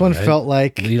over. And this one right? felt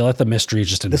like you let the mystery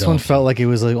just. This one felt like it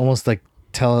was like almost like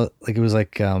it was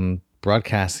like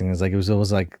broadcasting. It's like it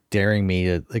was like daring me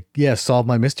to like solve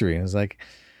my mystery. And it's like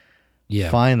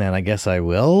fine then, I guess I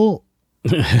will.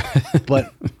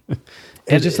 But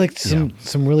it's just like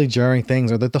some really jarring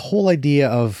things, or that the whole idea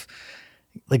of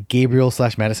like Gabriel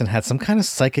 / Madison had some kind of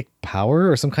psychic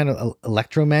power or some kind of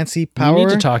electromancy power. We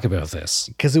need to talk about this,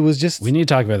 because it was just we need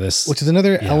to talk about this, which is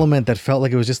another element that felt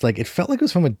like it was just like it felt like it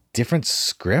was from a different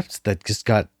script that just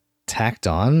got tacked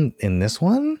on in this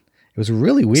one. It was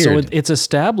really weird. So it's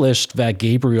established that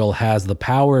Gabriel has the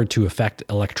power to affect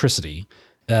electricity.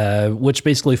 Which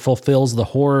basically fulfills the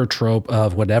horror trope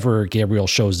of whenever Gabriel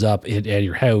shows up at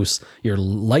your house, your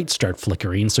lights start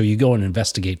flickering. So you go and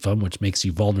investigate them, which makes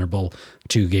you vulnerable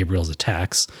to Gabriel's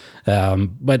attacks.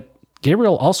 But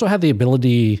Gabriel also had the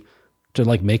ability to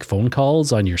like make phone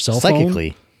calls on your cell phone.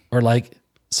 Psychically. Or like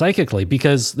psychically,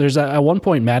 because there's at one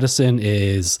point Madison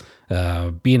is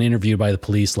being interviewed by the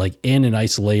police, like in an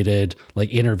isolated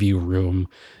like interview room.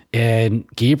 And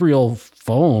Gabriel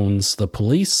phones the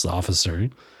police officer.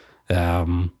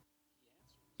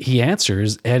 He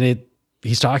answers, and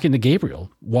he's talking to Gabriel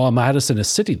while Madison is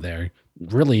sitting there,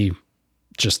 really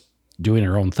just doing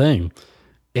her own thing.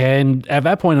 And at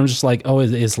that point, I'm just like, oh,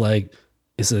 is it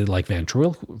like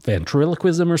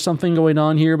ventriloquism or something going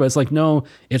on here? But it's like, no,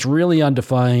 it's really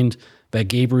undefined that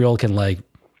Gabriel can like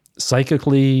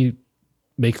psychically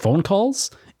make phone calls.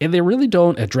 And they really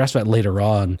don't address that later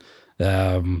on.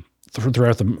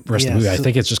 Throughout the rest of the movie, I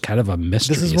think it's just kind of a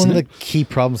mystery. This is one of the key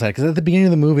problems I had, because at the beginning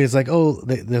of the movie, it's like, oh,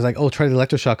 there's like, oh, try the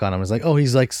electroshock on him. It's like, oh,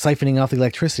 he's like siphoning off the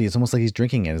electricity. It's almost like he's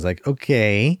drinking it. It's like,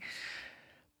 okay,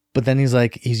 but then he's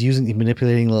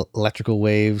manipulating electrical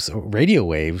waves or radio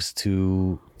waves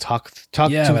to talk to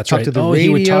the radio. He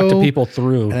would talk to people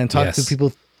through, and then talk to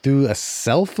people through a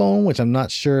cell phone, which I'm not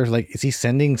sure. Like, is he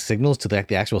sending signals to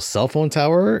the actual cell phone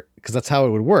tower? Because that's how it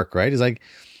would work, right? It's like.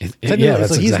 So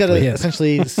he's got to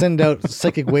essentially send out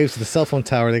psychic waves to the cell phone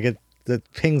tower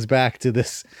that pings back to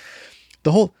this.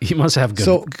 He must have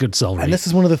good cell rate. And this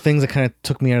is one of the things that kind of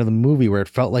took me out of the movie, where it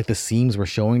felt like the seams were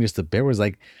showing just a bit. Was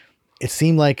like, it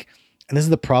seemed like, and this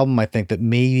is the problem I think, that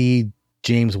maybe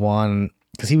James Wan,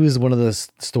 because he was one of the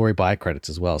story by credits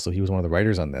as well, so he was one of the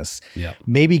writers on this. Yeah,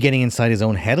 maybe getting inside his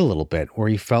own head a little bit, where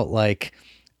he felt like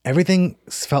everything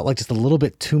felt like just a little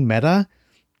bit too meta.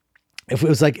 If it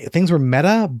was like things were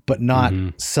meta, but not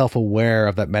self-aware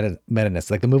of that meta-ness.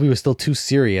 Like the movie was still too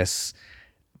serious,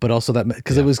 but also that,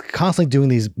 because it was constantly doing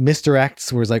these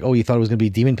misdirects where it's like, oh, you thought it was going to be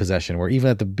demon possession, where even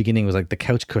at the beginning it was like the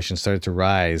couch cushion started to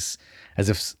rise as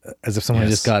if someone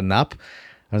had just gotten up.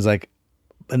 I was like,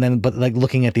 but like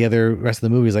looking at the rest of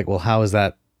the movie is like, well, how is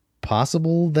that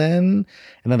possible then?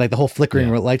 And then like the whole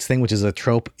flickering lights thing, which is a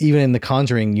trope, even in the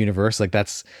Conjuring universe, like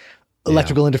that's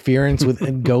electrical interference with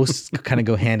and ghosts kind of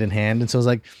go hand in hand. And so it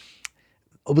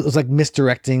was like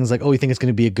misdirecting. It's like, oh, you think it's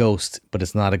going to be a ghost, but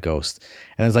it's not a ghost.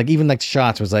 And it's like, even like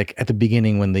shots was like at the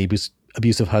beginning when the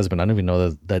abusive husband, I don't even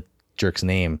know that jerk's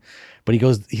name, but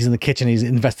he's in the kitchen, he's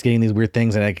investigating these weird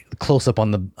things, and like close up on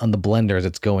the blender as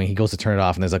it's going, he goes to turn it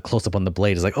off, and there's a close up on the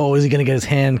blade. It's like, oh, is he going to get his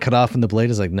hand cut off in the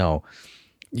blade? It's like, no.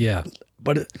 Yeah.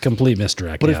 But complete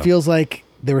misdirect. But it feels like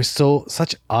there were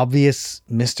such obvious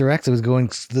misdirects. It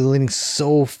was leaning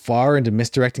so far into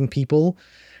misdirecting people,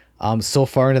 so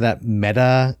far into that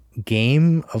meta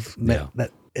game of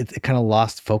that it kind of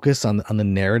lost focus on the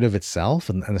narrative itself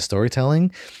and the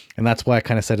storytelling. And that's why I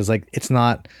kind of said, is like, it's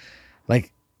not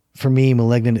like, for me,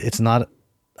 Malignant, it's not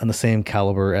on the same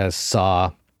caliber as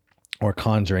Saw or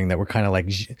Conjuring, that were kind of like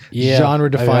genre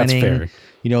defining. I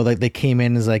mean, like they came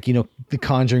in as like, The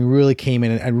Conjuring really came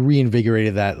in and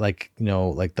reinvigorated that, like,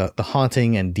 like the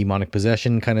haunting and demonic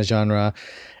possession kind of genre.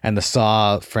 And the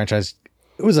Saw franchise,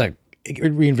 it was like,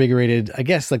 it reinvigorated, I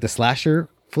guess, like the slasher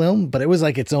film, but it was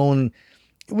like its own,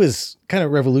 it was kind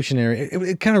of revolutionary.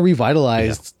 It kind of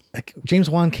revitalized, like James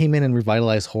Wan came in and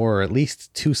revitalized horror at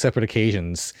least 2 separate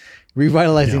occasions,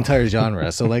 revitalized the entire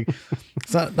genre. So like,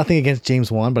 it's nothing against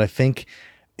James Wan, but I think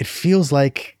it feels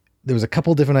like there was a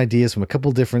couple different ideas from a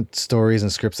couple different stories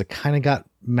and scripts that kind of got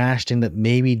mashed in that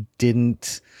maybe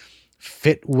didn't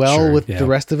fit well with the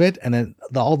rest of it. And then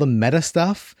all the meta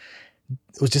stuff,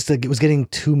 it was just like, it was getting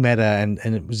too meta, and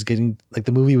it was getting like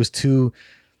the movie was too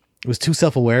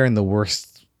self-aware in the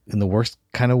worst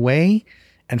kind of way.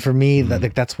 And for me,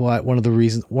 that's why one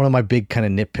of my big kind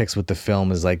of nitpicks with the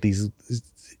film is like these,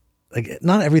 like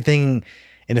not everything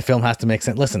in a film has to make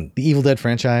sense. Listen, the Evil Dead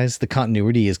franchise, the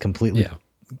continuity is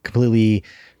completely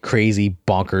crazy,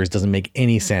 bonkers, doesn't make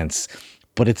any sense,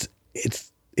 but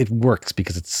it works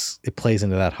because it plays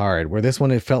into that hard. Where this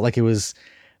one, it felt like there was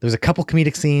a couple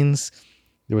comedic scenes,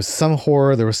 there was some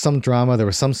horror, there was some drama, there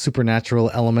was some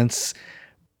supernatural elements,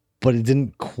 but it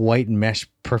didn't quite mesh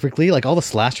perfectly. Like all the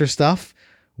slasher stuff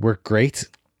worked great.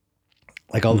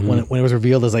 Like when it was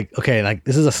revealed as like, okay, like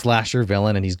this is a slasher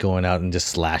villain and he's going out and just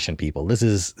slashing people. This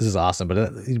is awesome.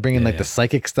 But you bring in the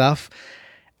psychic stuff,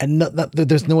 and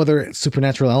there's no other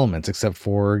supernatural elements except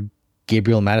for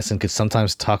Gabriel Madison could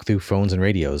sometimes talk through phones and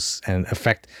radios and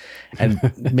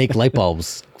make light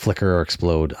bulbs flicker or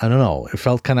explode. I don't know. It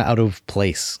felt kind of out of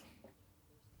place.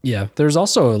 Yeah. There's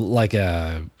also like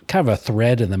a kind of a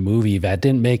thread in the movie that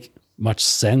didn't make much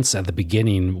sense at the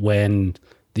beginning when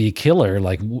the killer,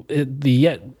 like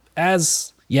the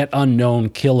yet unknown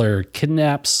killer,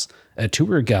 kidnaps a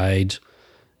tour guide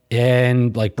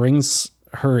and like brings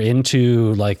her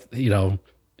into like, you know,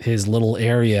 his little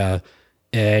area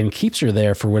and keeps her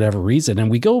there for whatever reason.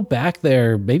 And we go back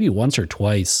there maybe once or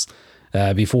twice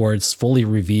before it's fully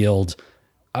revealed.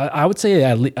 I would say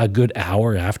a good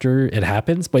hour after it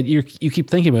happens, but you keep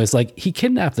thinking about it, it's like he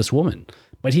kidnapped this woman,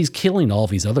 but he's killing all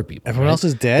these other people. Everyone else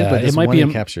is dead, but this one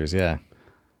he captures, yeah.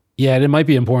 Yeah, and it might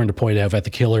be important to point out that the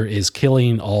killer is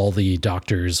killing all the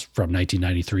doctors from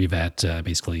 1993 that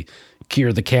basically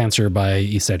cured the cancer by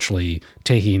essentially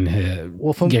taking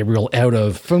Gabriel out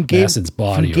of Madison's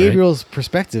body. From Gabriel's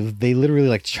perspective, they literally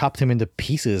like chopped him into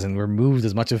pieces and removed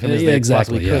as much of him as they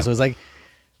possibly could. So it's like,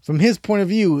 from his point of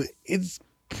view, it's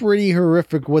pretty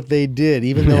horrific what they did.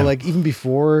 Even though, like, even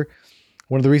before,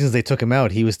 one of the reasons they took him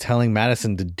out, he was telling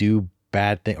Madison to do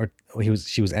bad things, or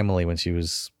she was Emily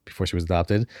before she was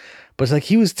adopted, but it's like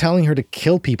he was telling her to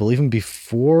kill people even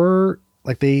before,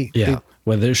 like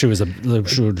when she was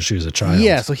a child.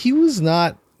 Yeah, so he was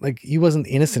not like, he wasn't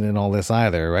innocent in all this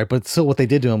either, right? But still, what they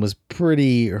did to him was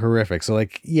pretty horrific. So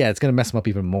like, yeah, it's gonna mess him up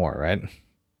even more, right?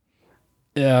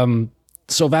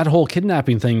 So that whole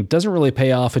kidnapping thing doesn't really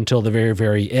pay off until the very,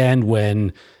 very end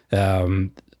when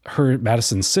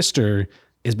Madison's sister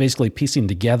is basically piecing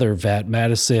together that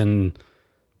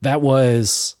that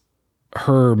was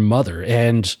her mother.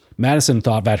 And Madison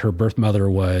thought that her birth mother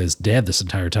was dead this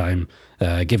entire time,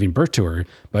 giving birth to her,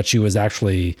 but she was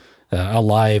actually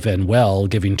alive and well,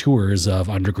 giving tours of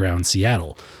underground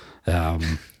Seattle.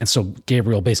 And so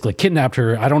Gabriel basically kidnapped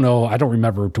her. I don't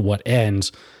remember to what end,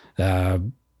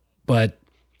 but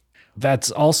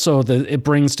that's also it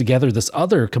brings together this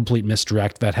other complete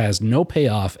misdirect that has no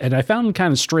payoff. And I found it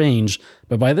kind of strange,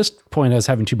 but by this point I was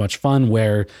having too much fun,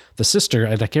 where the sister,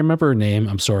 and I can't remember her name,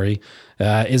 I'm sorry,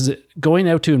 is going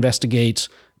out to investigate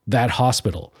that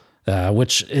hospital,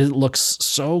 which it looks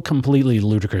so completely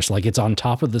ludicrous. Like it's on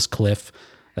top of this cliff.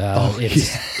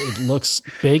 It looks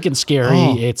big and scary.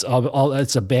 It's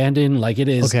abandoned. Like it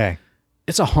is. Okay.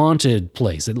 It's a haunted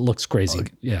place. It looks crazy.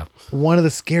 Yeah. One of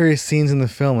the scariest scenes in the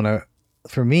film, and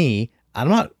for me, I'm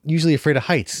not usually afraid of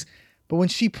heights, but when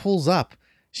she pulls up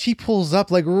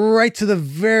like right to the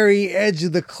very edge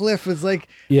of the cliff. It's like,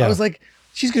 I was like,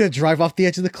 she's going to drive off the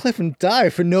edge of the cliff and die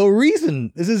for no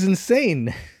reason. This is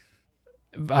insane.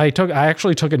 I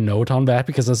actually took a note on that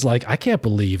because it's like, I can't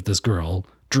believe this girl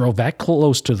drove that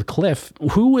close to the cliff.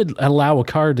 Who would allow a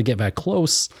car to get that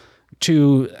close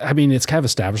to, I mean, it's kind of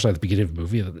established at the beginning of the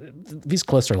movie that these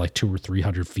cliffs are like 200 or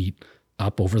 300 feet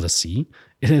up over the sea.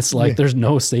 And it's like, there's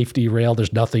no safety rail,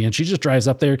 there's nothing. And she just drives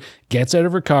up there, gets out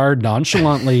of her car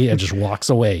nonchalantly and just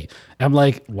walks away. I'm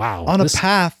like, wow. On a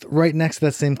path right next to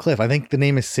that same cliff. I think the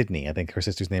name is Sydney. I think her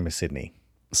sister's name is Sydney.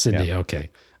 Sydney. Yeah. Okay.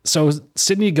 So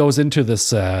Sydney goes into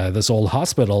this old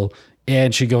hospital,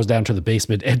 and she goes down to the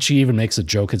basement, and she even makes a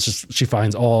joke. It's just, she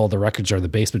finds all the records are in the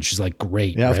basement. She's like,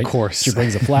 great. Yeah, right? Of course. She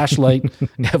brings a flashlight.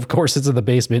 Of course, it's in the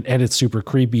basement, and it's super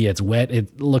creepy. It's wet.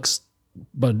 It looks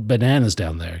bananas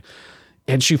down there.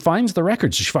 And she finds the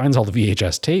records. She finds all the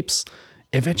VHS tapes.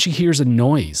 And then she hears a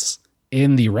noise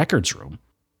in the records room.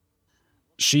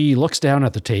 She looks down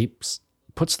at the tapes,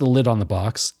 puts the lid on the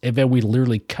box, and then we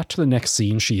literally cut to the next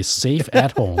scene. She is safe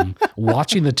at home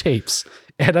watching the tapes.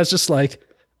 And I was just like,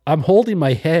 I'm holding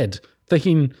my head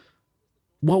thinking,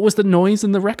 what was the noise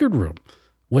in the record room?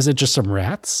 Was it just some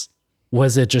rats?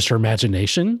 was it just her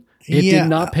imagination? It Yeah, did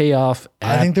not pay off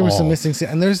at I think there was some all. missing scene,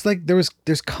 and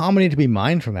there's comedy to be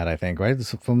mined from that. I think right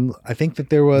from I think that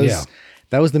there was Yeah.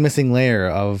 that was the missing layer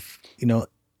of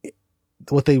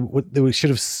what they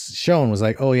should have shown was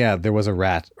like, oh yeah, there was a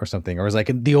rat or something, or it was like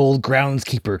the old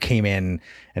groundskeeper came in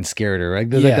and scared her. Right?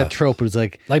 There's like Yeah. that trope was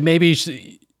like, Like maybe,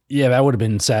 yeah, that would have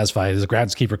been satisfied. As the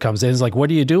groundskeeper comes in, is like, "What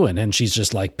are you doing?" And she's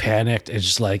just like panicked. It's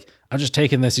just like, "I'm just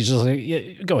taking this." He's just like,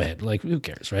 "Yeah, go ahead. Like, who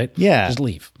cares, right? Yeah. just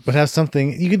leave." but have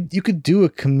something you could do a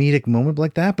comedic moment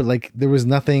like that, but like there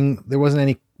wasn't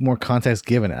any more context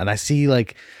given, and I see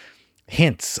like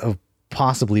hints of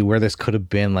possibly where this could have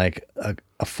been like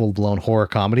a full-blown horror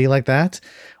comedy like that,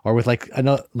 or with like I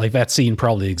know Like that scene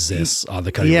probably exists on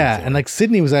the cutting room yeah, floor. and like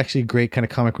Sydney was actually great kind of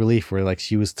comic relief where like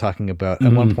she was talking about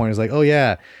at one point it was like, oh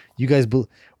yeah, you guys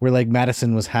where like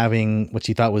Madison was having what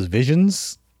she thought was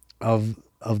visions of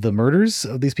the murders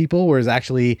of these people, whereas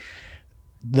actually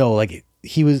no, like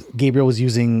Gabriel was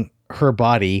using her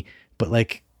body, but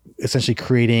like essentially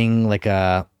creating like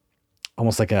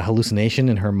almost like a hallucination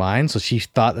in her mind. So she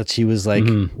thought that she was like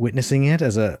witnessing it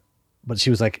but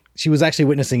she was actually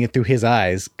witnessing it through his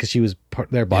eyes because she was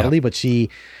there bodily, but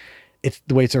it's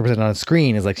the way it's represented on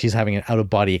screen is like she's having an out of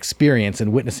body experience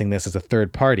and witnessing this as a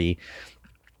third party.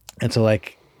 And so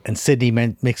like, and Sydney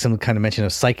makes some kind of mention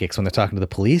of psychics when they're talking to the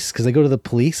police, because they go to the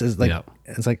police as like,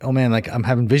 it's like, oh man, like I'm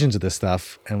having visions of this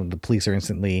stuff. And the police are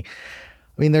instantly,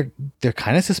 I mean, they're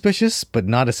kind of suspicious, but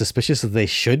not as suspicious as they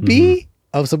should be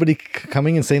of somebody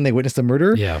coming and saying they witnessed a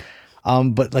murder. Yeah.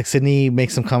 But like Sydney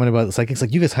makes some comment about the psychics,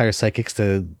 like you guys hire psychics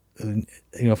to,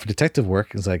 for detective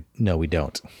work. It's like, no, we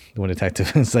don't. The one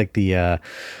detective is like the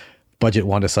budget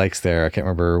Wanda Sykes there. I can't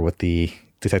remember what the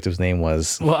detective's name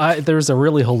was. Well, there's a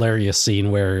really hilarious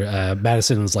scene where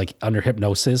Madison is like under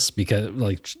hypnosis because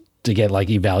like to get like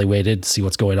evaluated to see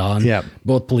what's going on. Yeah.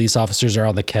 Both police officers are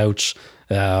on the couch.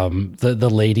 The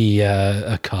lady,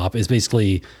 a cop, is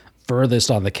basically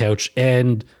furthest on the couch,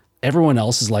 and everyone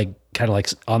else is like kind of like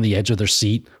on the edge of their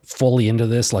seat, fully into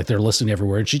this, like they're listening to every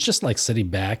word. She's just like sitting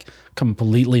back,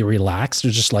 completely relaxed.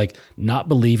 They're just like not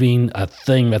believing a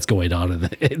thing that's going on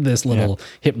in this little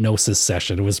hypnosis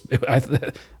session. It was,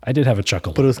 I did have a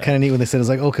chuckle. But it was kind of neat when they said, it's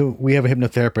like, okay, we have a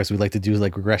hypnotherapist. We'd like to do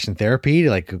like regression therapy,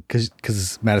 like,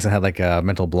 because Madison had like a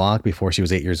mental block before she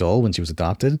was 8 years old when she was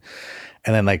adopted.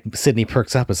 And then like Sydney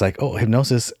perks up. It's like, oh,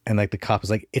 hypnosis. And like the cop is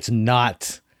like, it's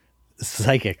not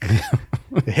psychic.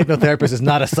 The hypnotherapist is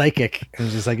not a psychic. And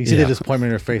it's just like, you see the disappointment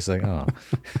in her face, like, oh.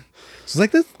 So it's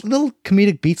like this little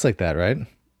comedic beats like that, right?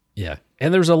 Yeah.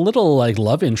 And there's a little like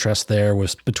love interest there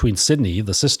between Sydney,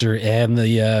 the sister, and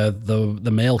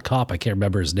the male cop. I can't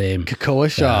remember his name.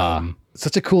 Kakoa Shaw.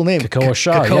 Such a cool name. Kakoa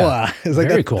Shaw. Kakoa. Yeah. It's like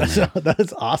Very cool name.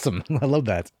 That's awesome. I love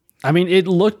that. I mean, it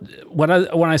looked when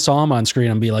I saw him on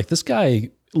screen, I'm be like, this guy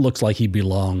looks like he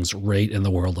belongs right in the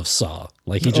world of Saw.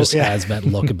 Like he just has that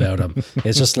look about him.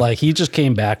 It's just like he just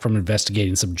came back from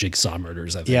investigating some jigsaw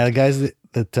murders. I think. Yeah, the guys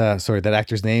that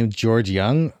actor's name, George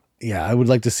Young. Yeah, I would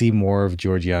like to see more of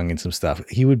George Young in some stuff.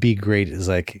 He would be great as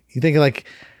like, you think like,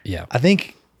 I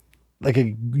think like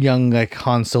a young like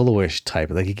Han Solo-ish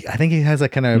type. Like I think he has that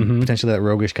kind of potentially that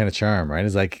roguish kind of charm, right?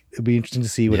 It's like it'd be interesting to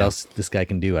see what else this guy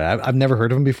can do. I've never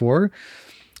heard of him before,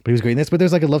 but he was great in this. But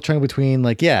there's like a love triangle between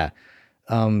like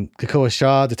Kakoa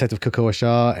Shaw, Detective Kakoa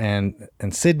Shaw, and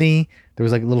Sydney. There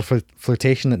was like a little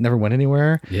flirtation that never went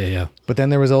anywhere. Yeah. But then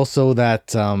there was also that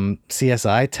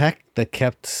CSI tech that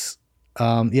kept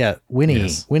Winnie.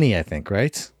 Yes. Winnie, I think,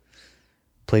 right?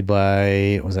 Played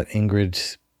by, was that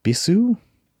Ingrid Bisu?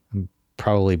 I'm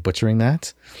probably butchering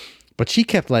that. But she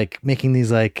kept like making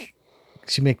these like,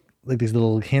 she make like these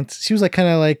little hints. She was like kind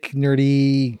of like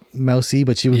nerdy, mousy,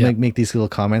 but she would make these little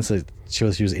comments that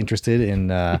shows she was interested in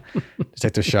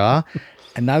Detective Shaw.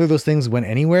 And neither of those things went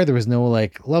anywhere. There was no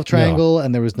like love triangle,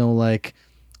 and there was no like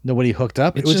nobody hooked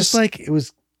up. It was just like it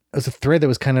was a thread that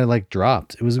was kind of like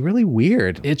dropped. It was really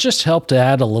weird. It just helped to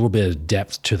add a little bit of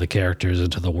depth to the characters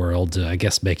and to the world to, I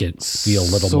guess, make it feel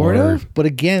a little more but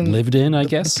again, lived in, I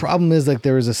guess. The problem is like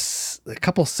there was a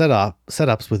couple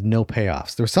setups with no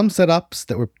payoffs. There were some setups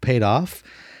that were paid off,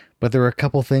 but there were a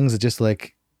couple things that just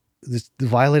like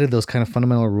violated those kind of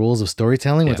fundamental rules of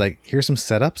storytelling. It's like, here's some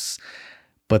setups,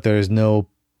 but there's no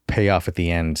payoff at the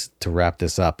end to wrap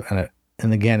this up.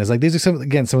 And again, it's like these are some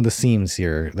of the seams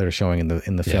here that are showing in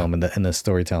the film and in the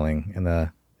storytelling and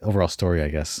the overall story, I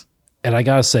guess. And I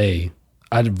gotta say,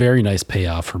 I had a very nice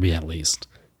payoff for me, at least.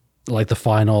 Like the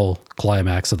final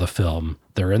climax of the film,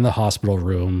 they're in the hospital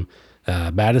room.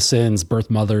 Madison's birth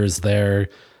mother is there.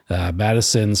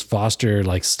 Madison's foster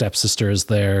like stepsister is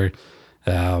there,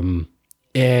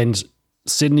 and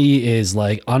Sydney is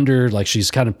like under, like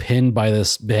she's kind of pinned by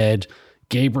this bed.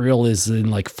 Gabriel is in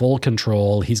like full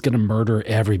control. He's going to murder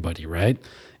everybody, right?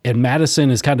 And Madison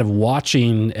is kind of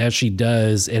watching as she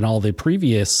does in all the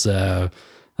previous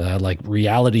like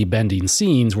reality bending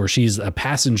scenes where she's a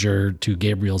passenger to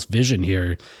Gabriel's vision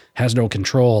here, has no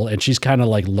control, and she's kind of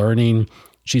like learning.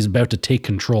 She's about to take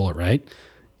control, right?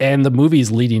 And the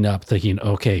movie's leading up thinking,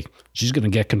 okay, she's going to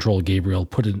get control of Gabriel,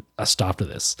 put a stop to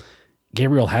this.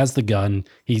 Gabriel has the gun.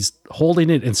 He's holding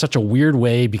it in such a weird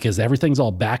way because everything's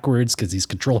all backwards because he's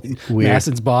controlling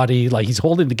Madison's body. Like he's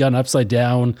holding the gun upside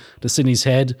down to Sydney's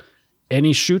head, and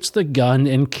he shoots the gun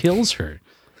and kills her.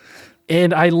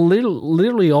 And I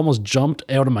literally almost jumped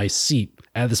out of my seat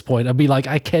at this point. I'd be like,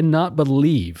 I cannot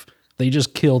believe they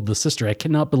just killed the sister. I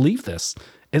cannot believe this.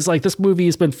 It's like this movie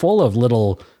has been full of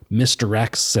little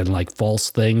misdirects and like false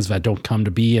things that don't come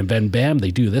to be. And then bam,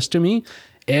 they do this to me.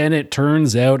 And it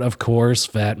turns out, of course,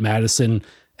 that Madison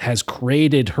has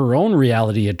created her own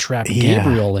reality and trapped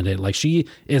Gabriel in it. Like she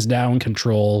is now in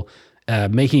control,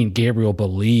 making Gabriel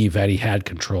believe that he had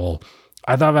control.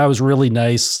 I thought that was really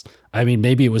nice. I mean,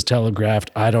 maybe it was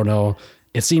telegraphed. I don't know.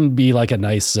 It seemed to be like a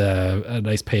nice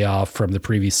payoff from the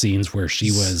previous scenes where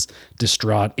she was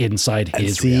distraught inside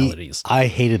his realities. I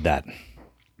hated that.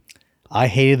 I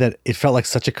hated that. It felt like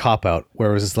such a cop out where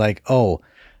it was just like, oh,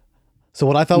 so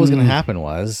what I thought was going to happen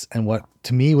was, and what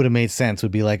to me would have made sense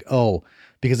would be like, oh,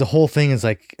 because the whole thing is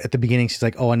like at the beginning, she's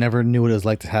like, oh, I never knew what it was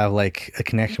like to have like a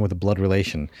connection with a blood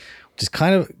relation, which is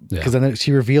kind of because then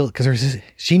she revealed because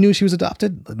she knew she was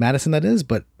adopted, Madison that is,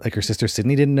 but like her sister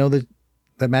Sydney didn't know that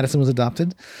Madison was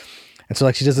adopted. And so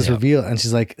like she does this reveal and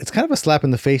she's like, it's kind of a slap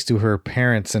in the face to her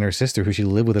parents and her sister who she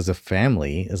lived with as a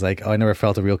family. Is like, oh, I never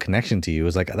felt a real connection to you.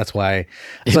 It's like, that's why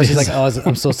she's like, oh,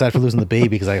 I'm so sad for losing the baby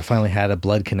because I finally had a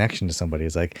blood connection to somebody.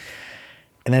 It's like,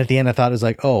 and then at the end I thought it was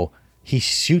like, oh, he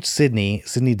shoots Sydney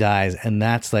dies. And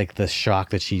that's like the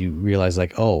shock that she realized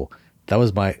like, oh, that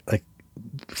was my, like,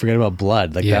 forget about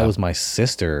blood. Like that was my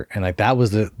sister. And like, that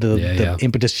was the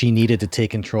impetus she needed to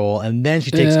take control. And then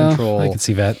she takes control. I can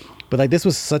see that. But like this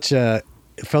was it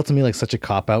felt to me like such a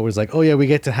cop out where it's like, oh yeah, we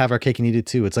get to have our cake and eat it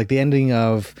too. It's like the ending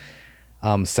of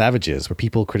Savages where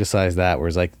people criticize that, where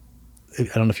it's like, I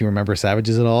don't know if you remember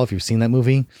Savages at all, if you've seen that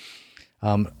movie.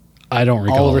 I don't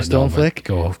recall. Oliver Stone flick.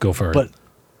 Go for it. But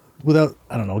without,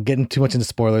 I don't know, getting too much into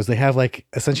spoilers, they have like,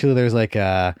 essentially there's like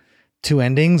two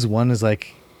endings. One is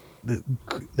like,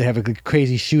 they have a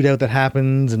crazy shootout that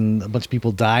happens and a bunch of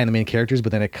people die and the main characters,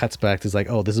 but then it cuts back to like,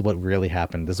 oh, this is what really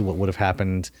happened. This is what would have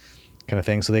happened kind of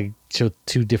thing. So they show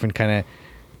two different kind of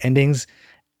endings.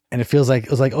 And it feels like, it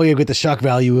was like, oh, you get the shock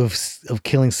value of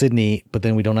killing Sydney, but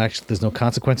then we don't actually, there's no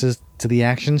consequences to the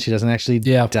action. She doesn't actually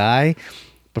die.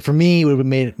 But for me, it would have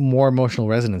made more emotional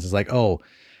resonance. It's like, oh,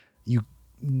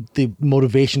 the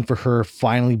motivation for her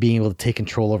finally being able to take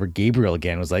control over Gabriel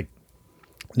again was like,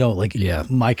 no, like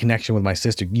my connection with my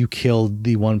sister, you killed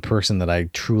the one person that I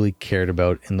truly cared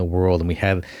about in the world.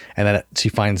 And that she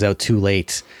finds out too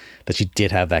late that she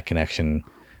did have that connection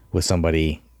with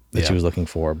somebody that she was looking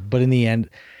for. But in the end,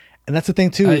 and that's the thing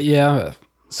too.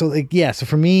 So like, so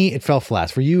for me, it fell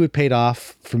flat. For you, it paid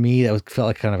off. For me, felt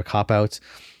like kind of a cop out.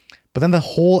 But then the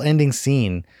whole ending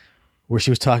scene where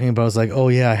she was talking about was like, oh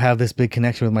yeah, I have this big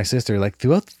connection with my sister. Like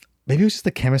throughout, maybe it was just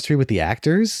the chemistry with the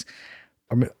actors.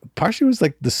 Partially was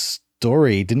like the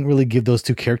story didn't really give those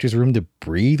two characters room to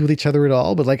breathe with each other at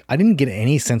all. But like, I didn't get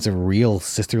any sense of real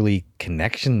sisterly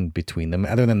connection between them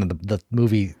other than the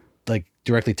movie, like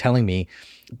directly telling me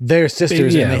they're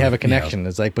sisters and they have a connection.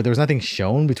 It's like, but there was nothing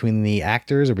shown between the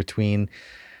actors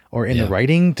or in the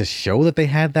writing to show that they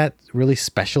had that really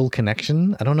special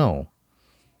connection. I don't know.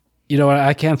 You know,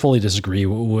 I can't fully disagree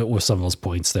with some of those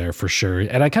points there for sure.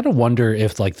 And I kind of wonder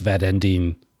if like that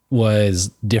ending was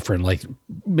different, like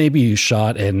maybe you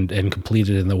shot and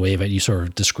completed in the way that you sort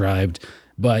of described,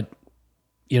 but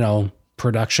you know,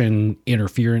 production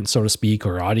interference, so to speak,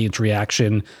 or audience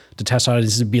reaction to test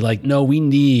audiences to be like, no, we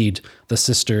need the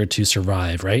sister to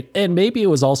survive, right? And maybe it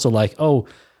was also like, oh,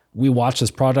 we watch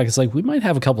this product, it's like we might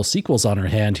have a couple sequels on our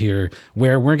hand here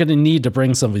where we're going to need to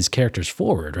bring some of these characters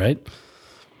forward, right?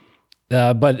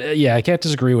 But I can't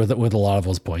disagree with a lot of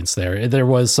those points there. There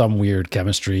was some weird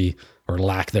chemistry or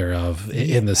lack thereof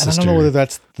in the sister. I don't know whether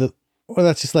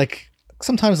that's just like,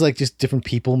 sometimes like just different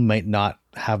people might not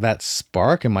have that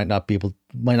spark and might not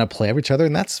play with each other,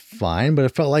 and that's fine. But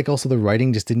it felt like also the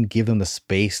writing just didn't give them the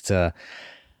space to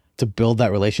build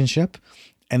that relationship.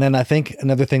 And then I think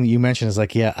another thing that you mentioned is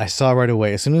like, I saw right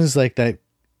away, as soon as like that,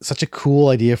 such a cool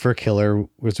idea for a killer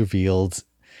was revealed,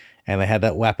 and they had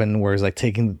that weapon where it's like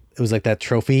it was like that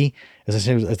trophy.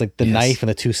 Essentially, it was like the Yes. knife and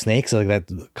the two snakes, like that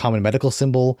common medical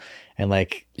symbol. And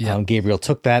like Gabriel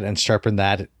took that and sharpened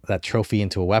that trophy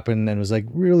into a weapon, and it was like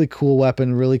really cool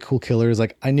weapon, really cool killers.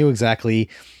 Like I knew exactly,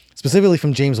 specifically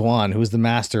from James Wan, who was the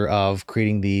master of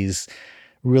creating these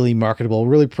really marketable,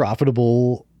 really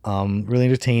profitable, really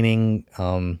entertaining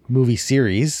movie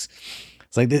series.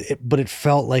 It's like, but it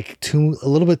felt like a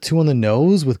little bit too on the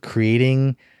nose with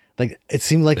creating. Like it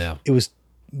seemed like it was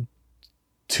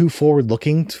too forward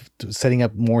looking to setting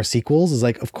up more sequels. Is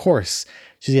like, of course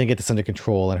she's gonna get this under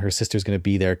control, and her sister's gonna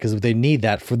be there because they need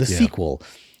that for the sequel.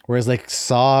 Whereas like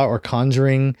Saw or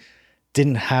Conjuring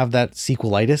didn't have that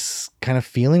sequelitis kind of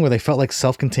feeling where they felt like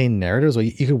self-contained narratives where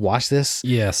you could watch this.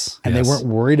 And they weren't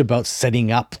worried about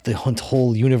setting up the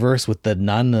whole universe with the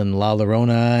nun and La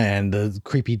Llorona and the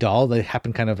creepy doll that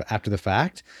happened kind of after the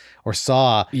fact. Or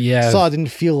Saw. Saw didn't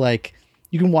feel like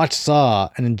you can watch Saw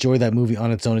and enjoy that movie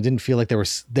on its own. It didn't feel like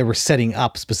they were setting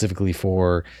up specifically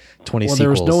for 20 sequels. There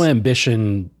was no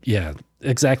ambition. Yeah,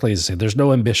 exactly as I said. There's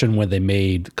no ambition when they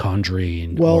made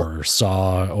Conjuring or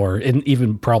Saw or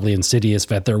even probably Insidious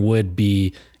that there would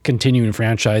be continuing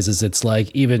franchises. It's like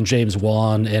even James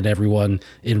Wan and everyone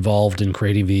involved in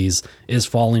creating these is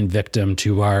falling victim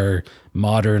to our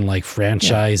modern like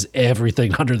franchise,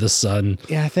 everything under the sun.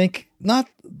 Yeah, I think not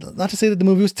to say that the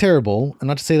movie was terrible, and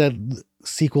not to say that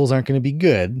sequels aren't going to be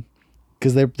good,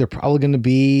 because they're probably going to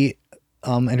be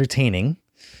entertaining,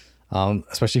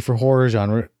 especially for horror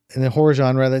genre. In the horror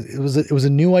genre, that it was a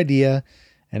new idea,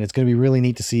 and it's going to be really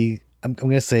neat to see. I'm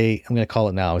going to call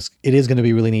it now. It is going to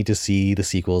be really neat to see the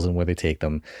sequels and where they take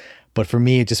them. But for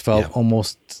me, it just felt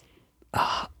almost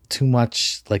too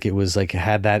much like it was like it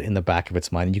had that in the back of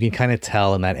its mind. You can kind of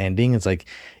tell in that ending. It's like,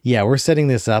 yeah, we're setting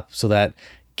this up so that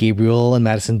Gabriel and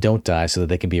Madison don't die, so that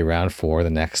they can be around for the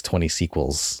next 20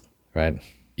 sequels, right?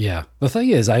 Yeah. The thing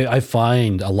is, I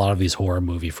find a lot of these horror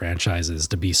movie franchises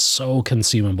to be so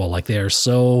consumable. Like they are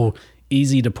so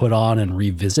easy to put on and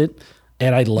revisit.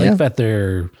 And I like that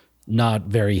they're not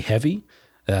very heavy.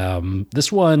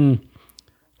 This one,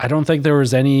 I don't think there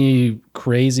was any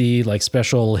crazy like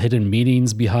special hidden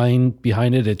meanings behind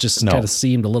it. It just kind of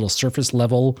seemed a little surface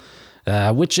level,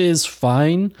 which is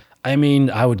fine. I mean,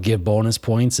 I would give bonus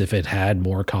points if it had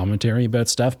more commentary about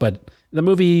stuff, but the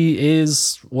movie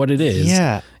is what it is.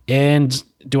 Yeah. And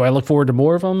do I look forward to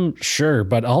more of them? Sure.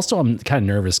 But also I'm kind of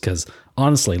nervous because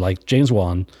honestly, like James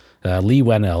Wan, Lee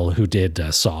Whannell, who did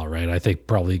Saw, right? I think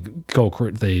probably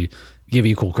they give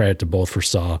equal credit to both for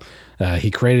Saw.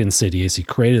 He created Insidious, he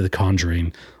created The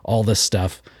Conjuring, all this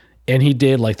stuff. And he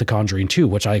did like The Conjuring 2,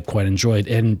 which I quite enjoyed.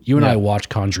 And you and I watched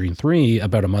Conjuring 3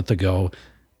 about a month ago,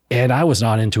 and I was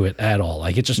not into it at all.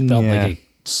 Like it just felt like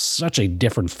such a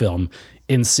different film.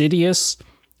 Insidious,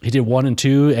 he did 1 and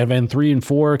 2, and then 3 and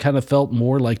 4 kind of felt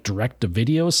more like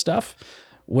direct-to-video stuff,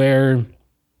 where,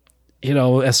 you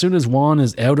know, as soon as Wan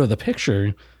is out of the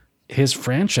picture, his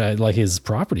franchise, like his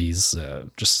properties,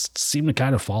 just seem to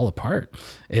kind of fall apart.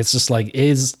 It's just like,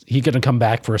 is he going to come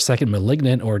back for a second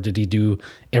Malignant, or did he do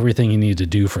everything he needed to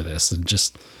do for this? And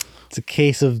just, it's a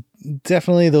case of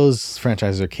definitely those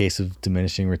franchises are a case of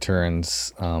diminishing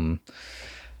returns.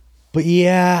 But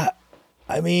yeah,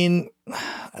 I mean,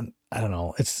 I don't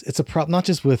know. It's a problem not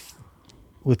just with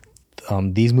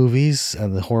these movies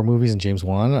and the horror movies and James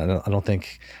Wan. I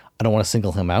don't want to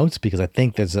single him out, because I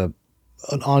think there's an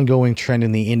ongoing trend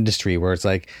in the industry where it's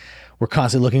like we're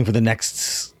constantly looking for the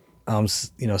next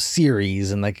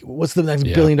series, and like what's the next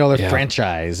 $1 billion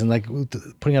franchise, and like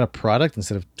putting out a product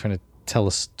instead of trying to tell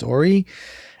a story.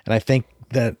 And I think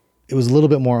that it was a little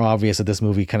bit more obvious that this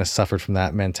movie kind of suffered from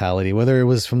that mentality, whether it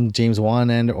was from James Wan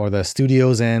end or the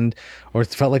studio's end, or it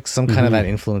felt like some kind of that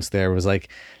influence there. It was like,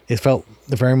 it felt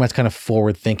very much kind of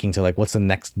forward thinking to like, what's the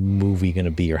next movie going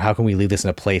to be, or how can we leave this in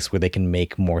a place where they can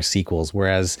make more sequels?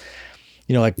 Whereas,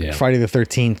 Friday the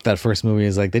 13th, that first movie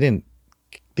is like, they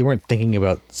weren't thinking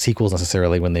about sequels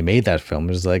necessarily when they made that film.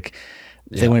 It was like,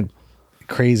 they went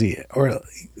crazy, or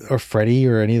Freddy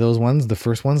or any of those ones, the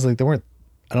first ones, like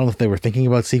I don't know if they were thinking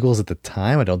about sequels at the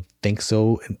time. I don't think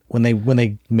so. When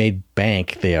they made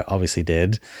bank, they obviously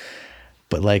did,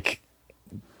 but like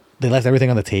they left everything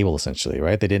on the table essentially,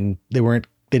 right? They didn't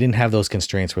have those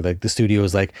constraints where the studio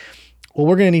was like, well,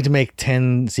 we're going to need to make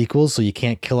 10 sequels, so you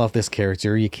can't kill off this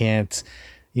character. You can't,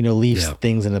 leave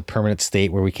things in a permanent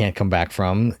state where we can't come back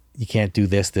from. You can't do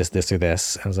this, or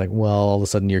this. And I was like, well, all of a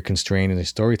sudden you're constrained in your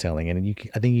storytelling. And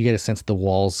I think you get a sense that the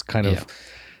walls kind of,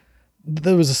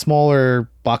 there was a smaller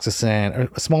box of sand, or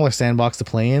a smaller sandbox to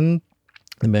play in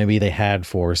than maybe they had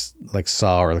for like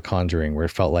Saw or The Conjuring, where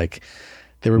it felt like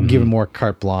they were given more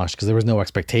carte blanche because there was no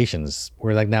expectations.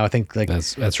 Where like now I think like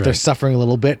That's they're right. suffering a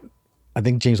little bit. I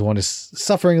think James Wan is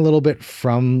suffering a little bit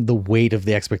from the weight of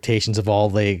the expectations of all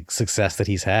the success that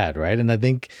he's had, right? And I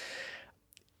think,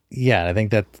 yeah, I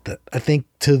think I think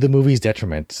to the movie's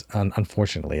detriment,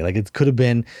 unfortunately, like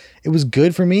it was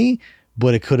good for me,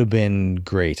 but it could have been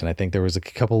great. And I think there was a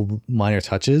couple minor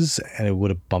touches, and it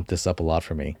would have bumped this up a lot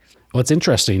for me. What's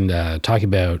interesting, talking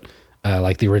about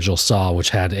like the original Saw, which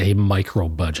had a micro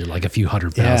budget, like a few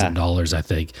 $100,000, I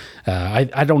think.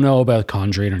 I don't know about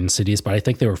Conjuring or Insidious, but I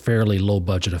think they were fairly low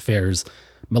budget affairs.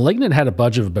 Malignant had a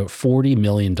budget of about $40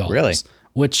 million, Really?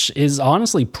 which is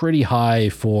honestly pretty high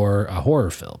for a horror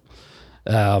film.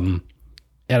 And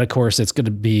of course, it's going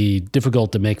to be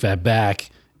difficult to make that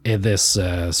back in this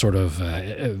sort of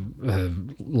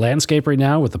landscape right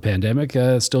now with the pandemic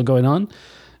still going on.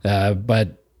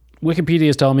 But Wikipedia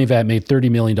is telling me that it made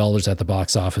 $30 million at the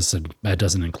box office, and that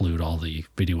doesn't include all the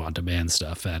video on demand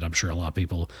stuff that I'm sure a lot of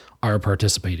people are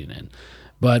participating in.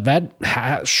 But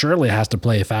that surely has to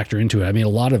play a factor into it. I mean, a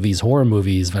lot of these horror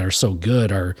movies that are so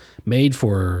good are made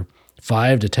for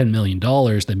 $5 to $10 million.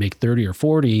 They make 30 or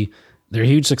 40. They're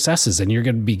huge successes, and you're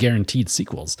going to be guaranteed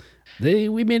sequels.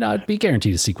 We may not be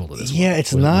guaranteed a sequel to this. Yeah,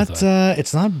 it's not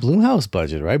Blumhouse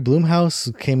budget, right?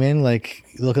 Blumhouse came in like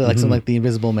look at like something like The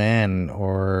Invisible Man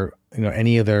or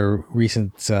any of their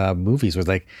recent movies was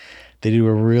like they do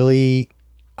a really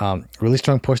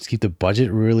strong push to keep the budget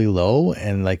really low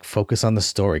and like focus on the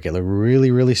story, get a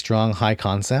really really strong high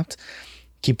concept,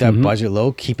 keep that budget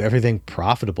low, keep everything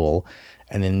profitable,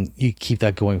 and then you keep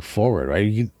that going forward,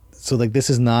 right? So like this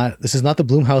is not the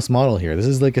Blumhouse model here. This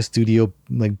is like a studio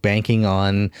like banking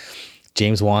on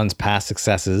James Wan's past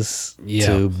successes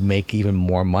to make even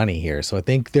more money here. So I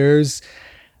think there's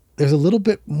a little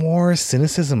bit more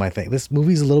cynicism. I think this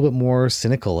movie's a little bit more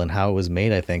cynical in how it was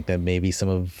made, I think, than maybe some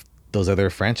of those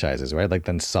other franchises, right? Like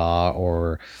than Saw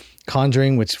or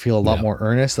Conjuring, which feel a lot more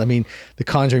earnest. I mean, the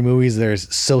Conjuring movies, they're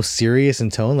so serious in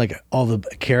tone, like all the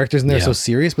characters in there are so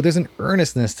serious, but there's an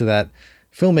earnestness to that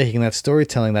filmmaking, that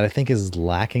storytelling that I think is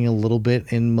lacking a little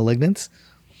bit in Malignant,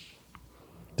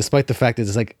 despite the fact that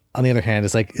it's like, on the other hand,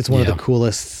 it's like it's one of the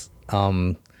coolest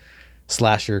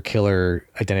slasher killer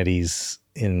identities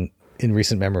in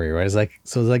recent memory, right?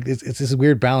 It's this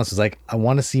weird balance. It's like I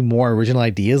want to see more original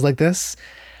ideas like this,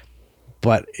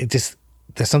 but there's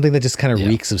something that just kind of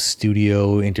reeks of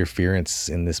studio interference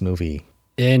in this movie.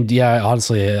 And yeah,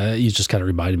 honestly, you just kind of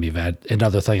reminded me of that.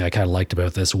 Another thing I kind of liked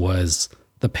about this was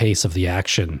the pace of the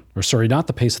action, or sorry, not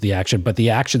the pace of the action, but the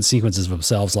action sequences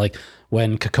themselves. Like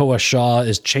when Kekoa Shaw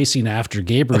is chasing after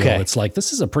Gabriel, it's like,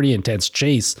 this is a pretty intense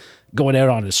chase going out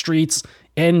on the streets.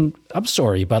 And I'm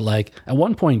sorry, but like at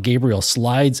one point, Gabriel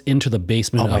slides into the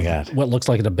basement of what looks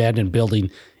like an abandoned building,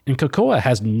 and Kekoa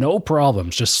has no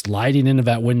problems just sliding into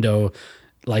that window,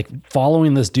 like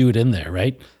following this dude in there,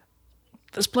 right?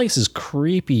 This place is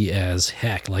creepy as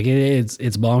heck. Like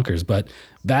it's bonkers, but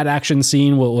that action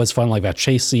scene was fun, like that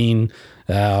chase scene.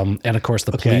 And of course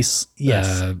the police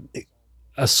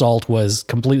assault was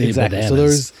completely bananas. So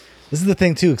this is the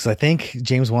thing too, because I think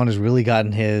James Wan has really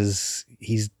gotten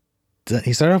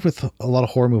he started off with a lot of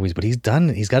horror movies, but he's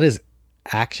got his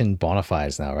action bona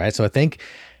fides now, right? So I think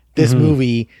this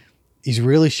movie, he's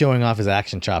really showing off his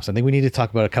action chops. I think we need to talk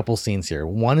about a couple scenes here.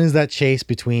 One is that chase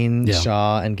between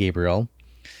Shaw and Gabriel,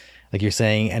 like you're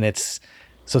saying, and it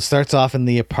starts off in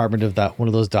the apartment of one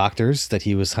of those doctors that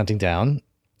he was hunting down,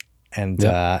 and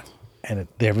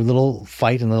they have a little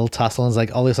fight and a little tussle, and it's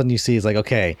like all of a sudden you see is like,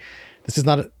 okay, this is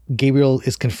not Gabriel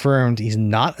is confirmed. He's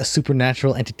not a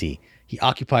supernatural entity. He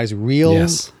occupies real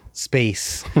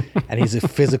space, and he's a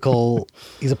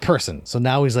person. So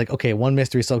now he's like, okay, one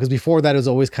mystery solved. Because before that, it was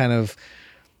always kind of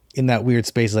in that weird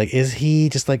space. Like, is he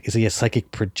a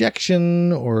psychic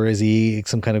projection, or is he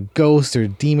some kind of ghost or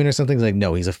demon or something? It's like,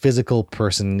 no, he's a physical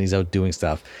person. He's out doing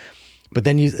stuff. But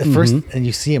then you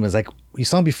you see him, it's like, you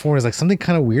saw him before. It's like something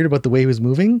kind of weird about the way he was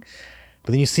moving.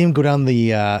 But then you see him go down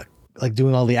the, like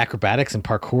doing all the acrobatics and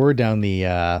parkour down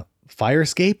the fire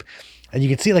escape. And you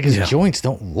can see like his joints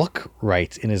don't look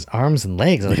right in his arms and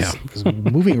legs. Like he's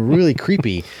moving really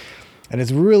creepy. And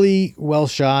it's really well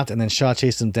shot. And then Shaw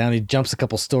chases him down. He jumps a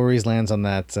couple stories, lands on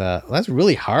that. That's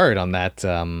really hard on that.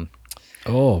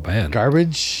 Oh man,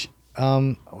 garbage. What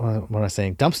am I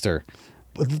saying? Dumpster.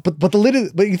 But the lid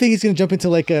is, but you think he's going to jump into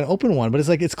like an open one, but it's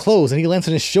like it's closed, and he lands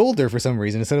on his shoulder for some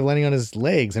reason instead of landing on his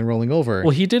legs and rolling over.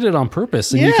 Well, he did it on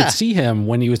purpose, and you could see him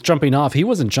when he was jumping off. He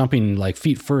wasn't jumping like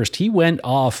feet first. He went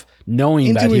off knowing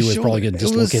into that he was probably going to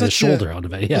dislocate his shoulder out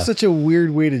of it. Yeah, it's such a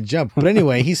weird way to jump. But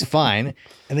anyway, he's fine.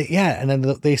 And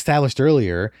then they established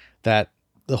earlier that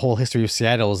the whole history of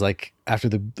Seattle was like after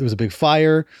there was a big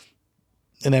fire,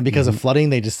 and then because of flooding,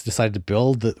 they just decided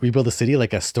to rebuild the city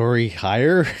like a story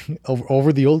higher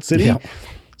over the old city. Yeah.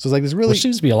 So it's like this really Which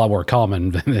seems to be a lot more common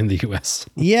than in the US.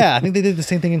 Yeah, I think they did the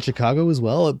same thing in Chicago as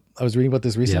well. I was reading about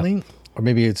this recently, or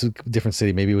maybe it's a different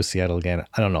city. Maybe it was Seattle again.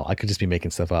 I don't know. I could just be making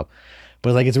stuff up,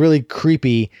 but like it's really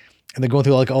creepy. And they're going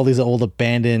through like all these old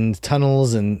abandoned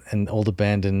tunnels and old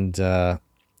abandoned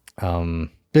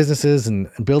businesses and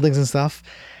buildings and stuff.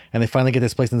 And they finally get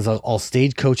this place, and there's all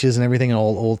stagecoaches and everything, and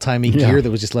all old timey gear that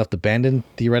was just left abandoned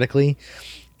theoretically.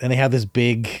 And they have this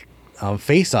big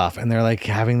face off, and they're like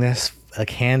having this like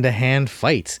hand to hand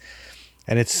fight,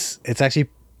 and it's actually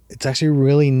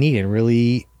really neat and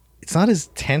really, it's not as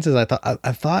tense as I thought.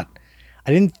 I thought,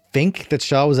 I didn't think that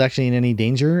Shaw was actually in any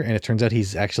danger, and it turns out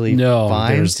he's actually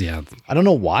fine. I don't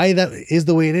know why that is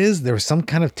the way it is. There was some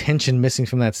kind of tension missing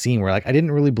from that scene where like I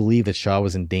didn't really believe that Shaw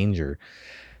was in danger.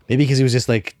 Maybe because he was just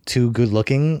like too good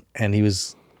looking and he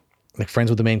was like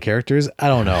friends with the main characters. I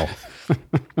don't know.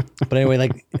 But anyway,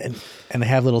 like, and they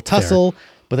have little tussle. Fair.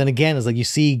 But then again, it's like you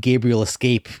see Gabriel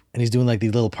escape, and he's doing like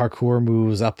these little parkour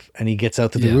moves up, and he gets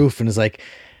out to the roof, and is like,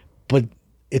 but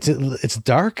it's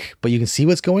dark, but you can see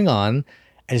what's going on,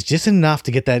 and it's just enough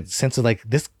to get that sense of like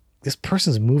this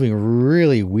person's moving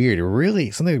really weird,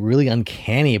 really something really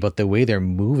uncanny about the way they're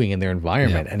moving in their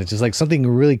environment, and it's just like something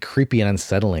really creepy and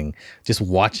unsettling. Just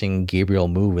watching Gabriel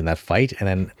move in that fight,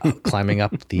 and then climbing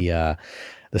up the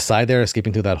side there,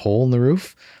 escaping through that hole in the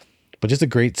roof. But just a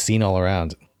great scene all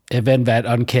around. And then that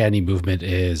uncanny movement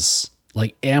is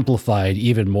like amplified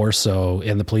even more so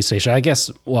in the police station. I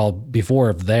guess, well,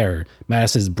 before there,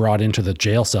 Madison's brought into the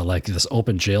jail cell, like this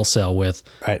open jail cell with,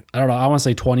 I don't know, I want to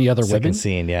say 20 other women.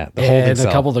 Scene, yeah. The holding cell.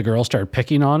 A couple of the girls start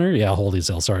picking on her. Yeah, holding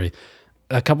cell, sorry.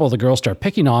 A couple of the girls start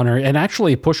picking on her and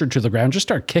actually push her to the ground, just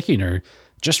start kicking her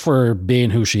just for being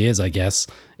who she is, I guess.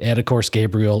 And of course,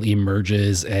 Gabriel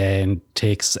emerges and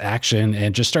takes action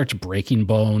and just starts breaking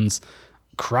bones,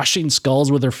 crushing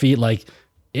skulls with her feet. Like,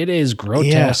 it is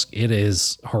grotesque. Yeah. It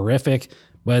is horrific,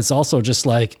 but it's also just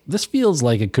like, this feels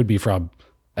like it could be from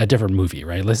a different movie,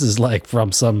 right? This is like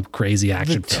from some crazy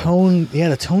action film.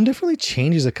 The tone definitely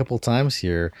changes a couple times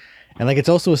here. And like, it's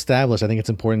also established, I think it's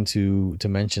important to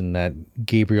mention that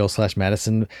Gabriel /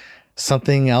 Madison,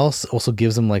 something else also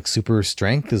gives him like super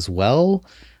strength as well.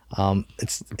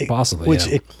 Possibly,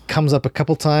 it comes up a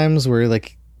couple times where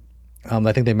like,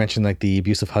 I think they mentioned like the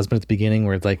abusive husband at the beginning,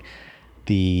 where it's like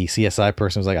the CSI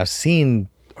person was like, I've seen,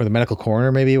 or the medical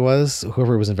coroner, maybe it was,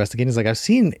 whoever was investigating, is like, I've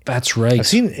seen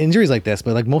injuries like this,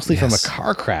 but like mostly from a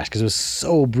car crash, because it was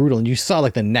so brutal. And you saw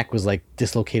like the neck was like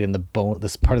dislocated in the bone,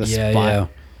 this part of the spine. Yeah.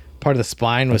 Part of the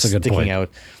spine was sticking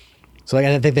out. So like,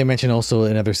 I think they mentioned also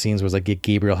in other scenes was like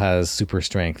Gabriel has super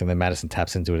strength, and then Madison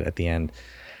taps into it at the end.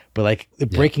 But like the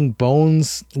breaking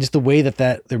bones, and just the way that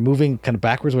they're moving kind of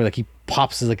backwards, where like he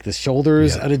pops his like the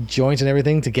shoulders out of joint and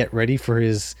everything to get ready for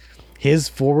his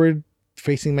forward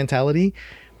facing mentality.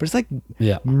 But it's like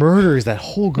murders that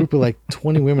whole group of like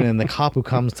 20 women, and the cop who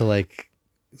comes to like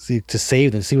to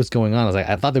save them, see what's going on.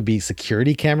 I thought there'd be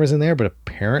security cameras in there, but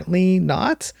apparently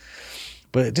not.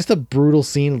 But just a brutal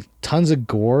scene, tons of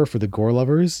gore for the gore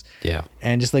lovers. Yeah.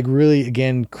 And just like really,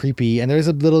 again, creepy. And there's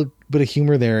a little bit of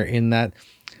humor there in that.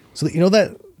 So, you know,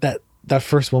 that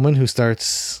first woman who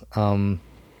starts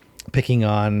picking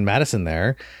on Madison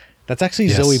there, that's actually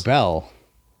Zoe Bell.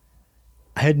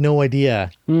 I had no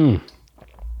idea.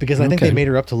 Because I think they made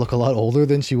her up to look a lot older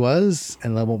than she was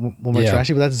and a little more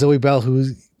trashy. But that's Zoe Bell, who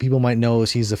people might know.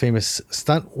 She's a famous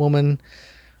stunt woman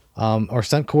or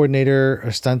stunt coordinator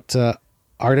or stunt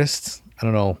artist. I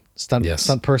don't know. Stunt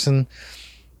person.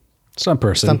 Stunt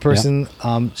person.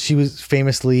 Yeah. She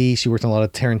worked on a lot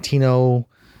of Tarantino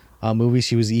movies.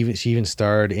 She even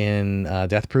starred in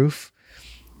Death Proof.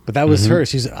 But that was her.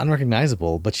 She's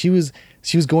unrecognizable. But she was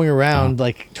going around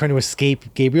like trying to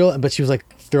escape Gabriel, but she was like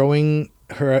throwing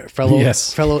her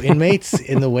fellow inmates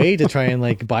in the way to try and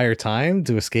like buy her time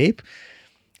to escape.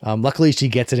 Luckily she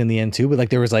gets it in the end too, but like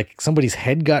there was like somebody's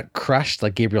head got crushed,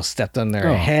 like Gabriel stepped on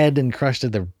their head and crushed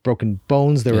it. There were broken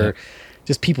bones. There were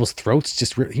just people's throats.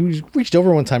 He reached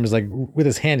over one time, just like with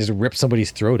his hand, just ripped somebody's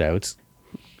throat out.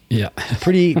 Yeah.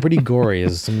 pretty gory.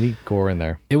 There's some neat gore in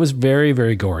there. It was very,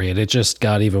 very gory, and it just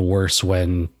got even worse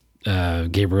when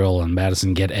Gabriel and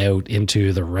Madison get out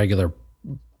into the regular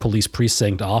police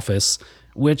precinct office,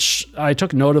 which I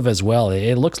took note of as well.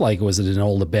 It looks like it was an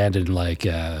old abandoned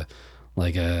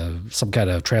some kind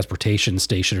of transportation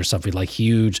station or something, like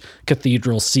huge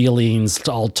cathedral ceilings,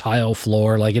 all tile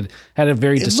floor. Like it had a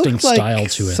very distinct style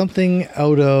to it. Something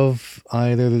out of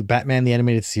either the Batman the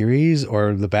Animated Series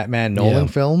or the Batman Nolan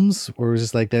films, where it was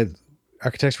just like that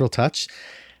architectural touch.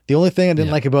 The only thing I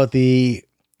didn't like about the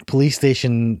police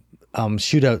station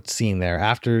shootout scene there,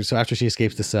 after she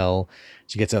escapes the cell,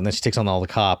 she gets out and then she takes on all the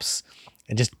cops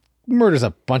and just murders a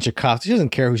bunch of cops. She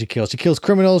doesn't care who she kills. She kills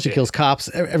criminals. She kills cops.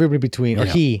 Everybody between, or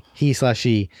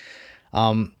he/she.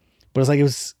 But it's like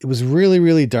it was really,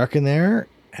 really dark in there,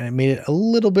 and it made it a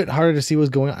little bit harder to see what was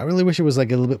going on. I really wish it was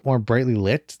like a little bit more brightly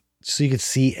lit, so you could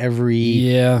see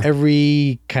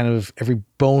every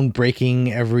bone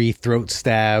breaking, every throat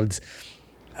stabbed.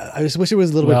 I just wish it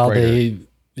was a little bit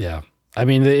brighter. I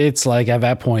mean, it's like at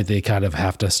that point they kind of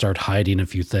have to start hiding a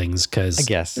few things, because I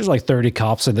guess there's like 30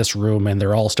 cops in this room and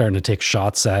they're all starting to take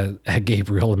shots at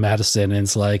Gabriel and Madison, and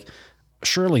it's like,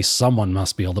 surely someone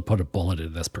must be able to put a bullet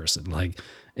in this person. Like,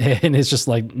 and it's just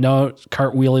like, no,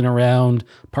 cartwheeling around,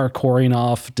 parkouring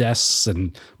off desks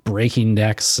and breaking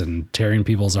necks and tearing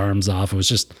people's arms off. It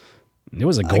was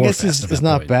a gore fest. It's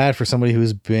not bad for somebody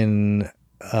who's been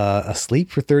asleep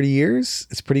for 30 years.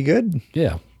 It's pretty good.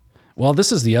 Yeah. Well,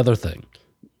 this is the other thing.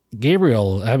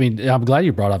 Gabriel, I mean, I'm glad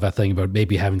you brought up that thing about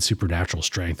maybe having supernatural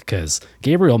strength, because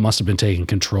Gabriel must have been taking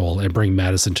control and bring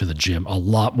Madison to the gym a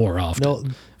lot more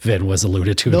often than was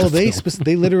alluded to. No, they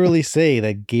literally say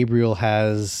that Gabriel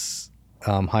has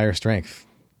higher strength.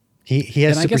 He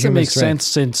has. And I guess it makes sense,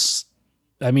 since,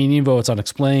 I mean, even though it's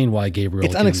unexplained why Gabriel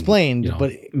it's unexplained,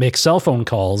 but make cell phone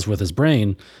calls with his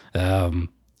brain.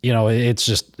 It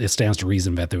stands to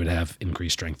reason that they would have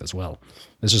increased strength as well.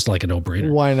 It's just like a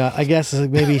no-brainer. Why not? I guess it's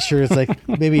like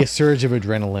maybe a surge of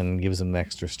adrenaline gives them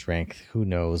extra strength. Who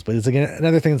knows? But it's like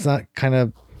another thing that's not kind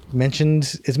of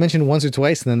mentioned. It's mentioned once or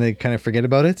twice, and then they kind of forget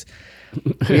about it.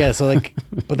 Yeah. So like,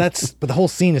 but the whole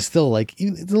scene is still like,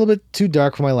 it's a little bit too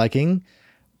dark for my liking.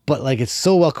 But like, it's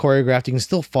so well choreographed. You can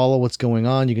still follow what's going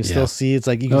on. You can still see. It's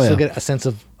like you can still get a sense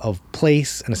of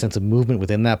place and a sense of movement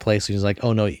within that place. So you're like,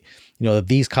 oh no.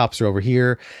 These cops are over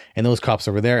here and those cops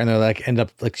over there, and they're like end up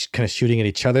like kind of shooting at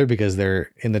each other because they're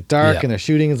in the dark and they're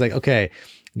shooting. It's like, okay,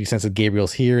 you sense that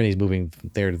Gabriel's here and he's moving from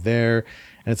there to there,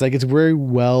 and it's like, it's very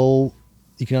well.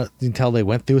 You can tell they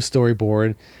went through a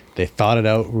storyboard, they thought it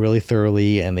out really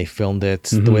thoroughly, and they filmed it.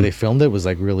 Mm-hmm. The way they filmed it was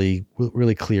like really,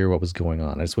 really clear what was going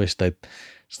on. I just wish that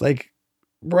just like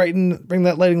bring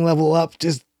that lighting level up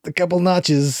just a couple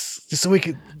notches, just so we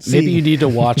could see. Maybe you need to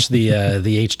watch the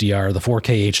HDR, the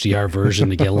 4K HDR version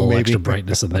to get a little extra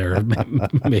brightness in there.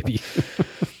 Maybe.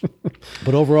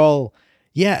 But overall,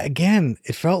 yeah, again,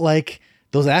 it felt like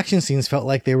those action scenes felt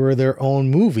like they were their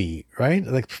own movie, right?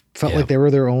 Like like they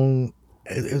were their own.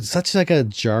 It was such like a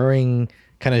jarring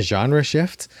kind of genre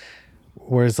shift.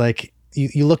 Whereas like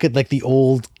you look at like the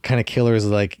old kind of killers,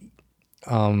 like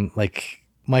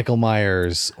Michael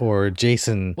Myers or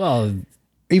Jason. Well,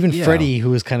 even Freddy, who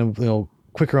was kind of,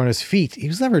 quicker on his feet, he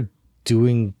was never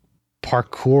doing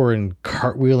parkour and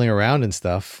cartwheeling around and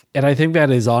stuff. And I think that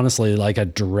is honestly like a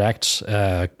direct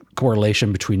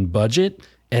correlation between budget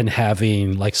and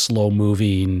having like slow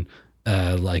moving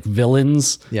like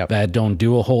villains that don't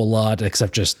do a whole lot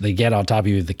except just they get on top of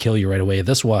you to kill you right away.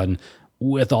 This one,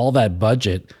 with all that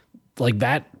budget, like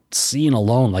that scene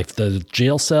alone, like the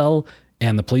jail cell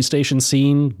and the police station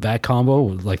scene, that combo,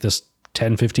 like this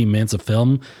 10, 15 minutes of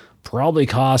film, probably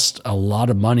cost a lot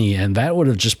of money, and that would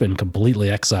have just been completely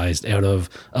excised out of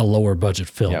a lower budget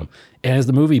film. Yep. And is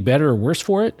the movie better or worse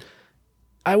for it?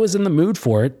 I was in the mood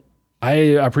for it. I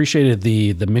appreciated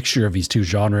the mixture of these two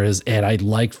genres, and I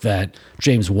liked that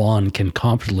James Wan can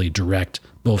competently direct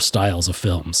both styles of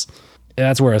films. And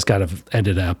that's where I kind of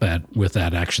ended up at with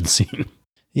that action scene.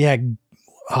 Yeah,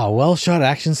 well shot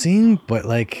action scene, but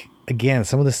like, again,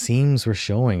 some of the seams were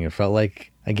showing. It felt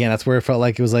like, again, that's where it felt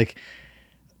like it was like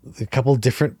a couple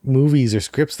different movies or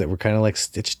scripts that were kind of like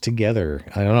stitched together.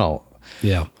 I don't know.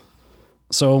 Yeah.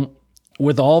 So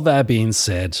with all that being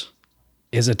said,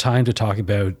 is it time to talk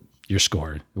about your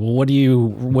score? What do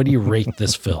you rate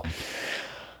this film?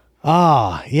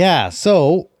 Yeah.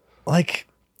 So like,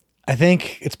 I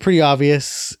think it's pretty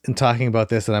obvious in talking about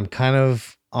this that I'm kind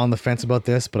of on the fence about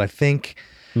this, but I think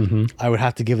I would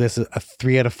have to give this a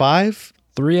 3 out of 5.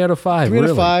 3 out of 5. 3 out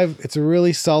of 5. It's a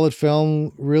really solid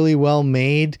film, really well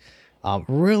made,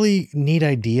 really neat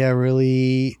idea,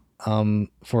 really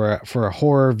for a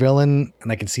horror villain,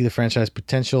 and I can see the franchise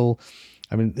potential.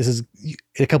 I mean, this is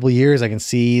in a couple of years, I can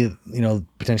see,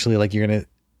 potentially like you're gonna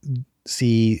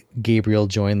see Gabriel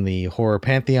join the horror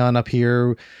pantheon up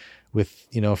here with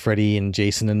Freddy and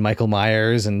Jason and Michael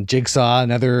Myers and Jigsaw,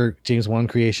 another James Wan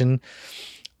creation.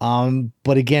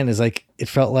 But again, it's like, it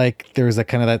felt like there was that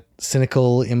kind of that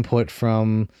cynical input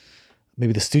from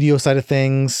maybe the studio side of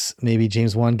things, maybe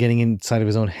James Wan getting inside of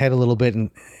his own head a little bit and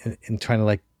trying to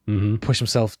like push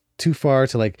himself too far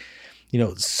to like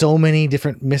so many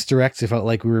different misdirects. It felt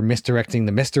like we were misdirecting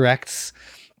the misdirects,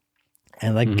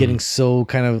 and like getting so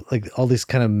kind of like all these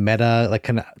kind of meta, like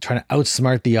kind of trying to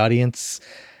outsmart the audience,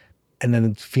 and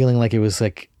then feeling like it was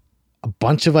like a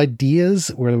bunch of ideas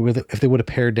where if they would have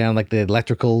pared down like the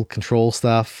electrical control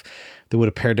stuff, they would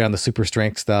have pared down the super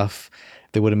strength stuff.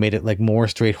 They would have made it like more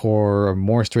straight horror or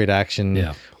more straight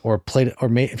action, or played it, or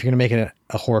if you're going to make it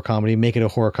a horror comedy, make it a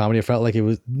horror comedy. It felt like it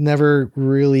was never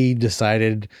really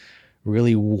decided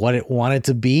really what it wanted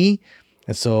to be.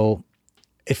 And so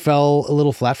it fell a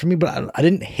little flat for me, but I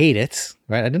didn't hate it,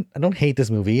 right? I don't hate this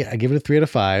movie. I give it a 3 out of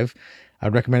 5. I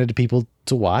would recommend it to people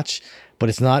to watch, but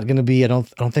it's not going to be, I don't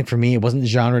think for me, it wasn't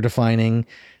genre defining.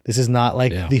 This is not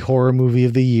like the horror movie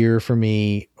of the year for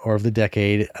me or of the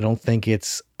decade. I don't think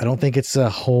it's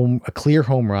a clear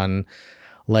home run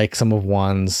like some of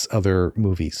Wan's other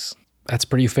movies. That's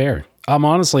pretty fair. I'm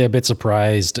honestly a bit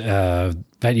surprised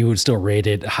that you would still rate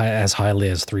it as highly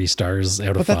as 3 stars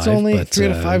out of 5. But that's only 3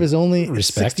 out of 5 is only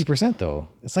 60% though.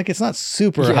 It's like, it's not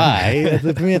super high.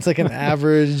 For me, it's like an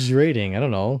average rating. I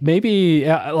don't know. Maybe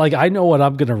like I know what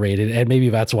I'm going to rate it. And maybe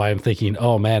that's why I'm thinking,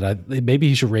 oh man, maybe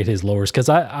he should rate his lowers. Cause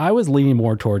I was leaning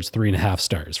more towards 3.5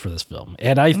 stars for this film.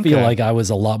 And I feel like I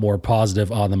was a lot more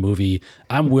positive on the movie.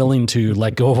 I'm willing to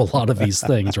let go of a lot of these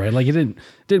things, right? Like it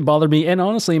didn't bother me. And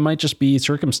honestly, it might just be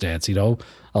circumstance, a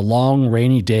long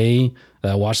rainy day.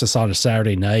 Watch this on a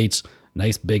Saturday night,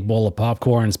 nice big bowl of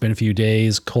popcorn. It's been a few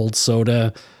days, cold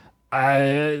soda.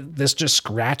 This just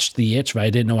scratched the itch I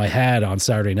didn't know I had on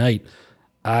Saturday night.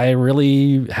 I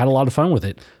really had a lot of fun with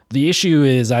it. The issue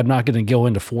is I'm not going to go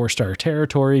into 4-star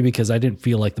territory because I didn't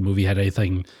feel like the movie had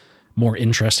anything more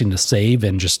interesting to say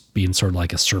than just being sort of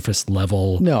like a surface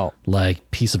level,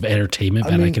 like piece of entertainment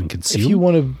I can consume. If you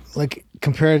want to like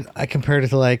compare it, I compared it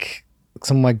to like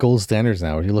some of my gold standards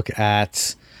now. If you look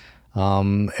at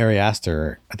Ari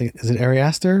Aster, I think, is it Ari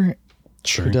Aster?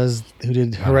 Sure. Who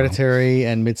did Hereditary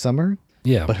and Midsommar?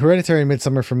 Yeah. But Hereditary and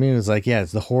Midsommar for me was like,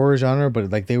 it's the horror genre, but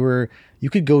like you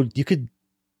could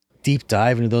deep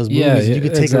dive into those movies. You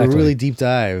could take a really deep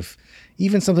dive.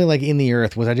 Even something like In the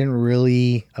Earth,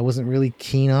 I wasn't really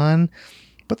keen on,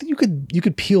 but you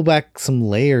could peel back some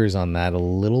layers on that a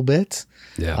little bit.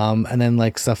 Yeah. And then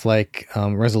like stuff like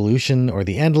Resolution or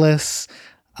The Endless.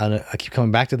 I keep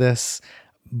coming back to this.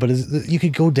 But you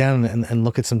could go down and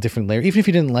look at some different layers. Even if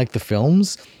you didn't like the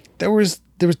films, there was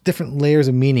different layers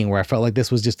of meaning where I felt like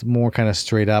this was just more kind of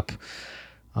straight up.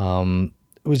 It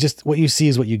was just what you see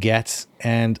is what you get.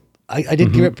 And I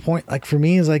did give it a point. Like for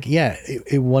me, is like,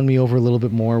 it won me over a little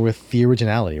bit more with the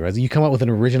originality, right? You come up with an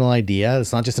original idea.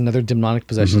 It's not just another demonic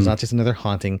possession. It's not just another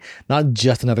haunting, not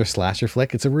just another slasher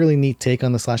flick. It's a really neat take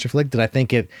on the slasher flick. Did I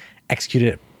think it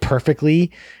executed it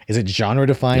perfectly? Is it genre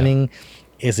defining? Yeah.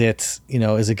 Is it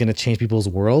going to change people's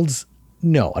worlds?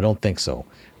 No, I don't think so.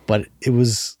 But it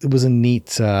was a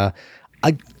neat, that's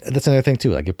another thing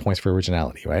too. I give points for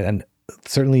originality, right? And it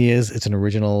certainly is. It's an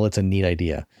original, it's a neat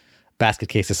idea. Basket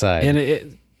case aside.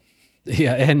 And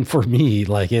and for me,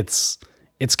 like it's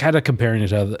kind of comparing it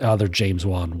to other James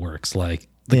Wan works, like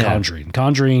The Conjuring.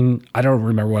 Conjuring, I don't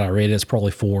remember what I rated. It's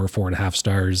probably 4.5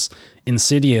 stars.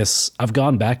 Insidious, I've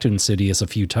gone back to Insidious a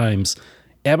few times.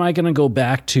 Am I going to go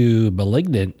back to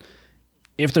Malignant?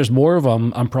 If there's more of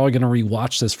them, I'm probably going to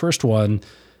rewatch this first one.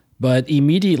 But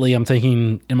immediately I'm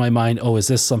thinking in my mind, is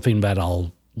this something that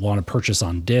I'll want to purchase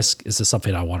on disc? Is this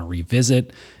something I want to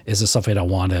revisit? Is this something I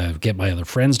want to get my other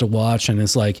friends to watch? And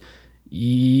it's like,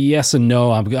 yes and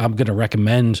no. I'm going to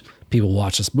recommend people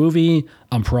watch this movie.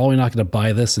 I'm probably not going to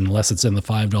buy this unless it's in the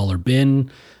 $5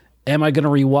 bin. Am I going to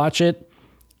rewatch it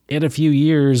in a few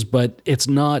years? But it's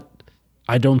not,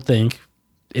 I don't think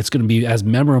it's going to be as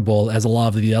memorable as a lot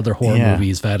of the other horror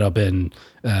movies that I've been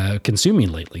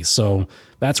consuming lately. So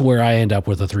that's where I end up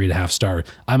with a 3.5 star.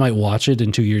 I might watch it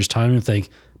in 2 years' time and think,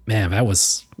 man, that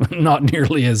was not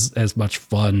nearly as much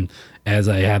fun as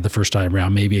I had the first time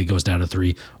around. Maybe it goes down to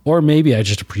 3, or maybe I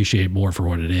just appreciate it more for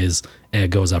what it is and it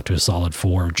goes up to a solid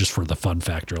 4 just for the fun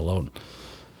factor alone.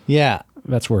 Yeah.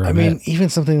 That's where I mean, even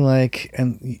something like,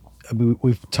 and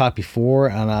we've talked before,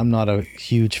 and I'm not a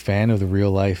huge fan of the real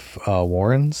life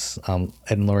Warrens, Ed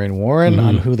and Lorraine Warren,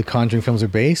 on who the Conjuring films are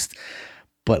based.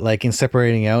 But like in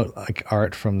separating out like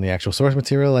art from the actual source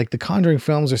material, like the Conjuring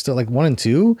films are still like 1 and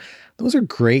 2. Those are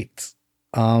great,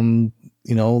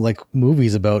 like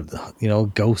movies about,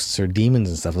 ghosts or demons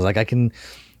and stuff. Like I can,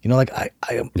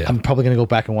 I'm probably going to go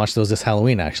back and watch those this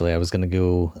Halloween. Actually, I was going to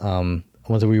go, I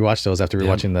want to rewatch those after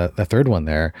rewatching the third one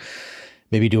there.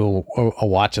 Maybe do a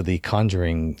watch of the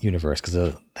Conjuring universe,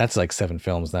 because that's like 7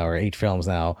 films now or 8 films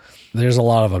now. There's a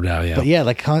lot of them now, yeah. But yeah,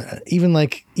 like even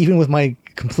with my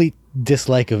complete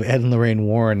dislike of Ed and Lorraine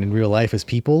Warren in real life as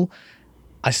people,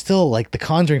 I still like The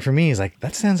Conjuring. For me is like,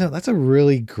 that stands out. That's a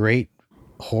really great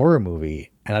horror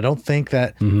movie. And I don't think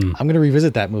that I'm going to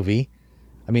revisit that movie.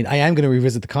 I mean, I am going to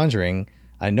revisit The Conjuring.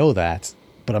 I know that,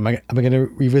 but am I going to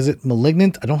revisit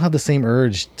Malignant? I don't have the same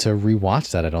urge to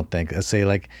rewatch that. I don't think. Let's say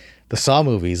like the Saw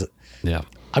movies. Yeah.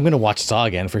 I'm going to watch Saw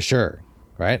again for sure.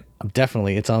 Right. I'm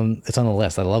definitely, it's on the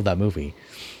list. I love that movie,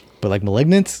 but like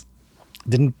Malignant, I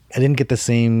didn't get the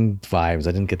same vibes.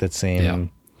 I didn't get that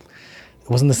same, it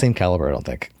wasn't the same caliber. I don't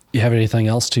think. You have anything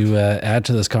else to add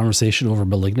to this conversation over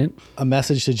Malignant? A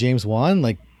message to James Wan,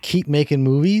 like keep making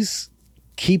movies,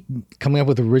 keep coming up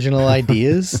with original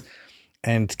ideas,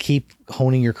 and keep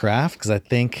honing your craft. Because I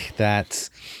think that,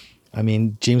 I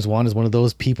mean, James Wan is one of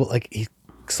those people, like he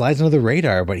slides under the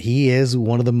radar, but he is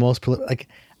one of the most, like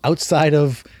outside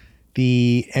of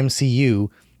the MCU,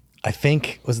 I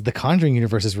think the Conjuring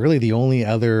universe is really the only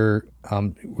other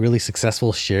really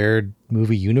successful shared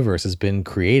movie universe has been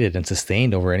created and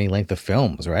sustained over any length of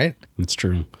films, right? It's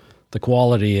true. The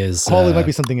quality might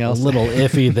be something else. A little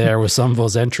iffy there with some of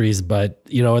those entries, but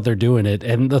you know what, they're doing it.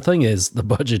 And the thing is, the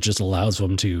budget just allows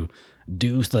them to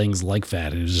do things like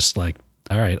that. It's just like,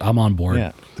 all right, I'm on board.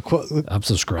 Yeah, I'm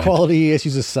subscribed. Quality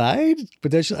issues aside,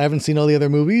 potentially, I haven't seen all the other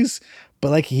movies, but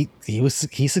like he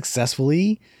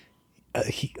successfully.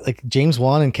 Like James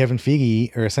Wan and Kevin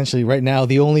Feige are essentially right now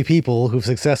the only people who've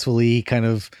successfully kind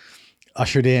of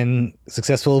ushered in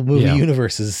successful movie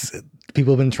universes.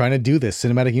 People have been trying to do this,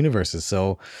 cinematic universes.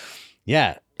 So,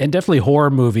 yeah. And definitely horror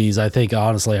movies, I think,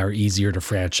 honestly, are easier to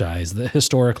franchise.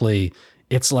 Historically,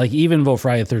 it's like even though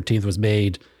Friday the 13th was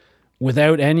made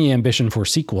without any ambition for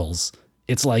sequels,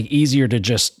 it's like easier to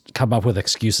just come up with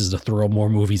excuses to throw more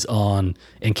movies on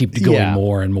and keep going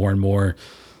more and more and more.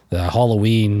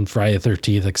 Halloween, Friday the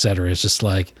 13th, etc. It's just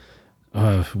like,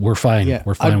 we're fine. Yeah,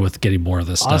 we're fine with getting more of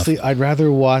this stuff. Honestly, I'd rather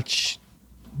watch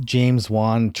James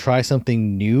Wan try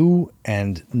something new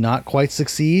and not quite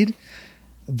succeed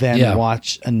than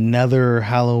watch another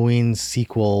Halloween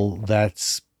sequel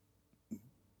that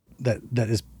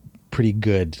is pretty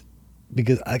good.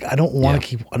 Because I don't want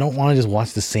to just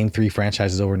watch the same three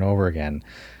franchises over and over again.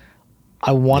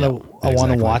 I want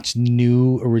to watch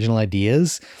new original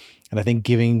ideas. And I think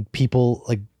giving people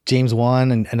like James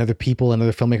Wan and other people and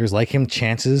other filmmakers like him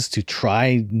chances to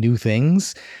try new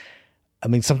things. I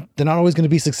mean, they're not always going to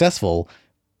be successful,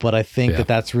 but I think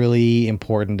that's really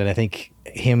important. And I think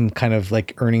him kind of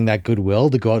like earning that goodwill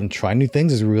to go out and try new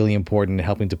things is really important in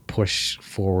helping to push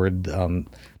forward,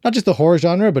 not just the horror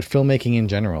genre, but filmmaking in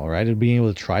general, right? And being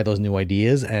able to try those new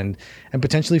ideas and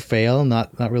potentially fail,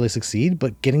 not really succeed,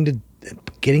 but getting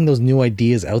those new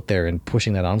ideas out there and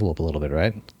pushing that envelope a little bit,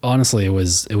 right? Honestly, it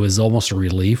was almost a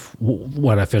relief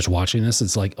when I finished watching this.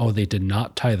 It's like, oh, they did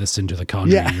not tie this into the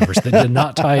Conjuring universe. They did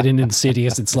not tie it in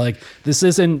Insidious. It's like, this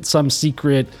isn't some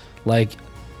secret like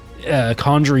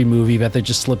Conjuring movie that they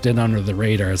just slipped in under the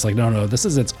radar. It's like, no, this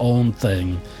is its own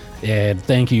thing. And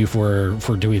thank you for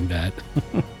doing that.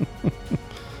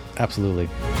 Absolutely.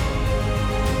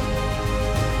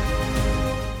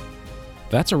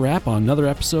 That's a wrap on another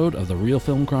episode of the Real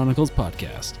Film Chronicles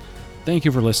podcast. Thank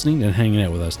you for listening and hanging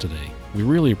out with us today. We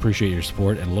really appreciate your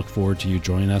support and look forward to you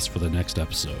joining us for the next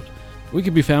episode. We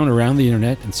can be found around the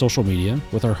internet and social media,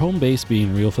 with our home base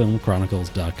being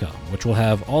realfilmchronicles.com, which will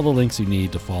have all the links you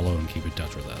need to follow and keep in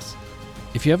touch with us.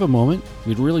 If you have a moment,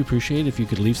 we'd really appreciate if you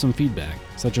could leave some feedback,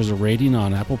 such as a rating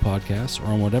on Apple Podcasts or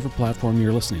on whatever platform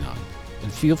you're listening on.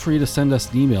 And feel free to send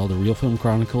us an email to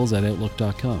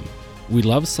realfilmchronicles@outlook.com. We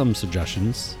love some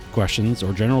suggestions, questions,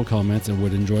 or general comments and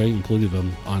would enjoy including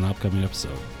them on an upcoming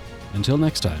episode. Until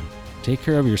next time, take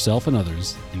care of yourself and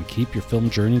others and keep your film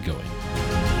journey going.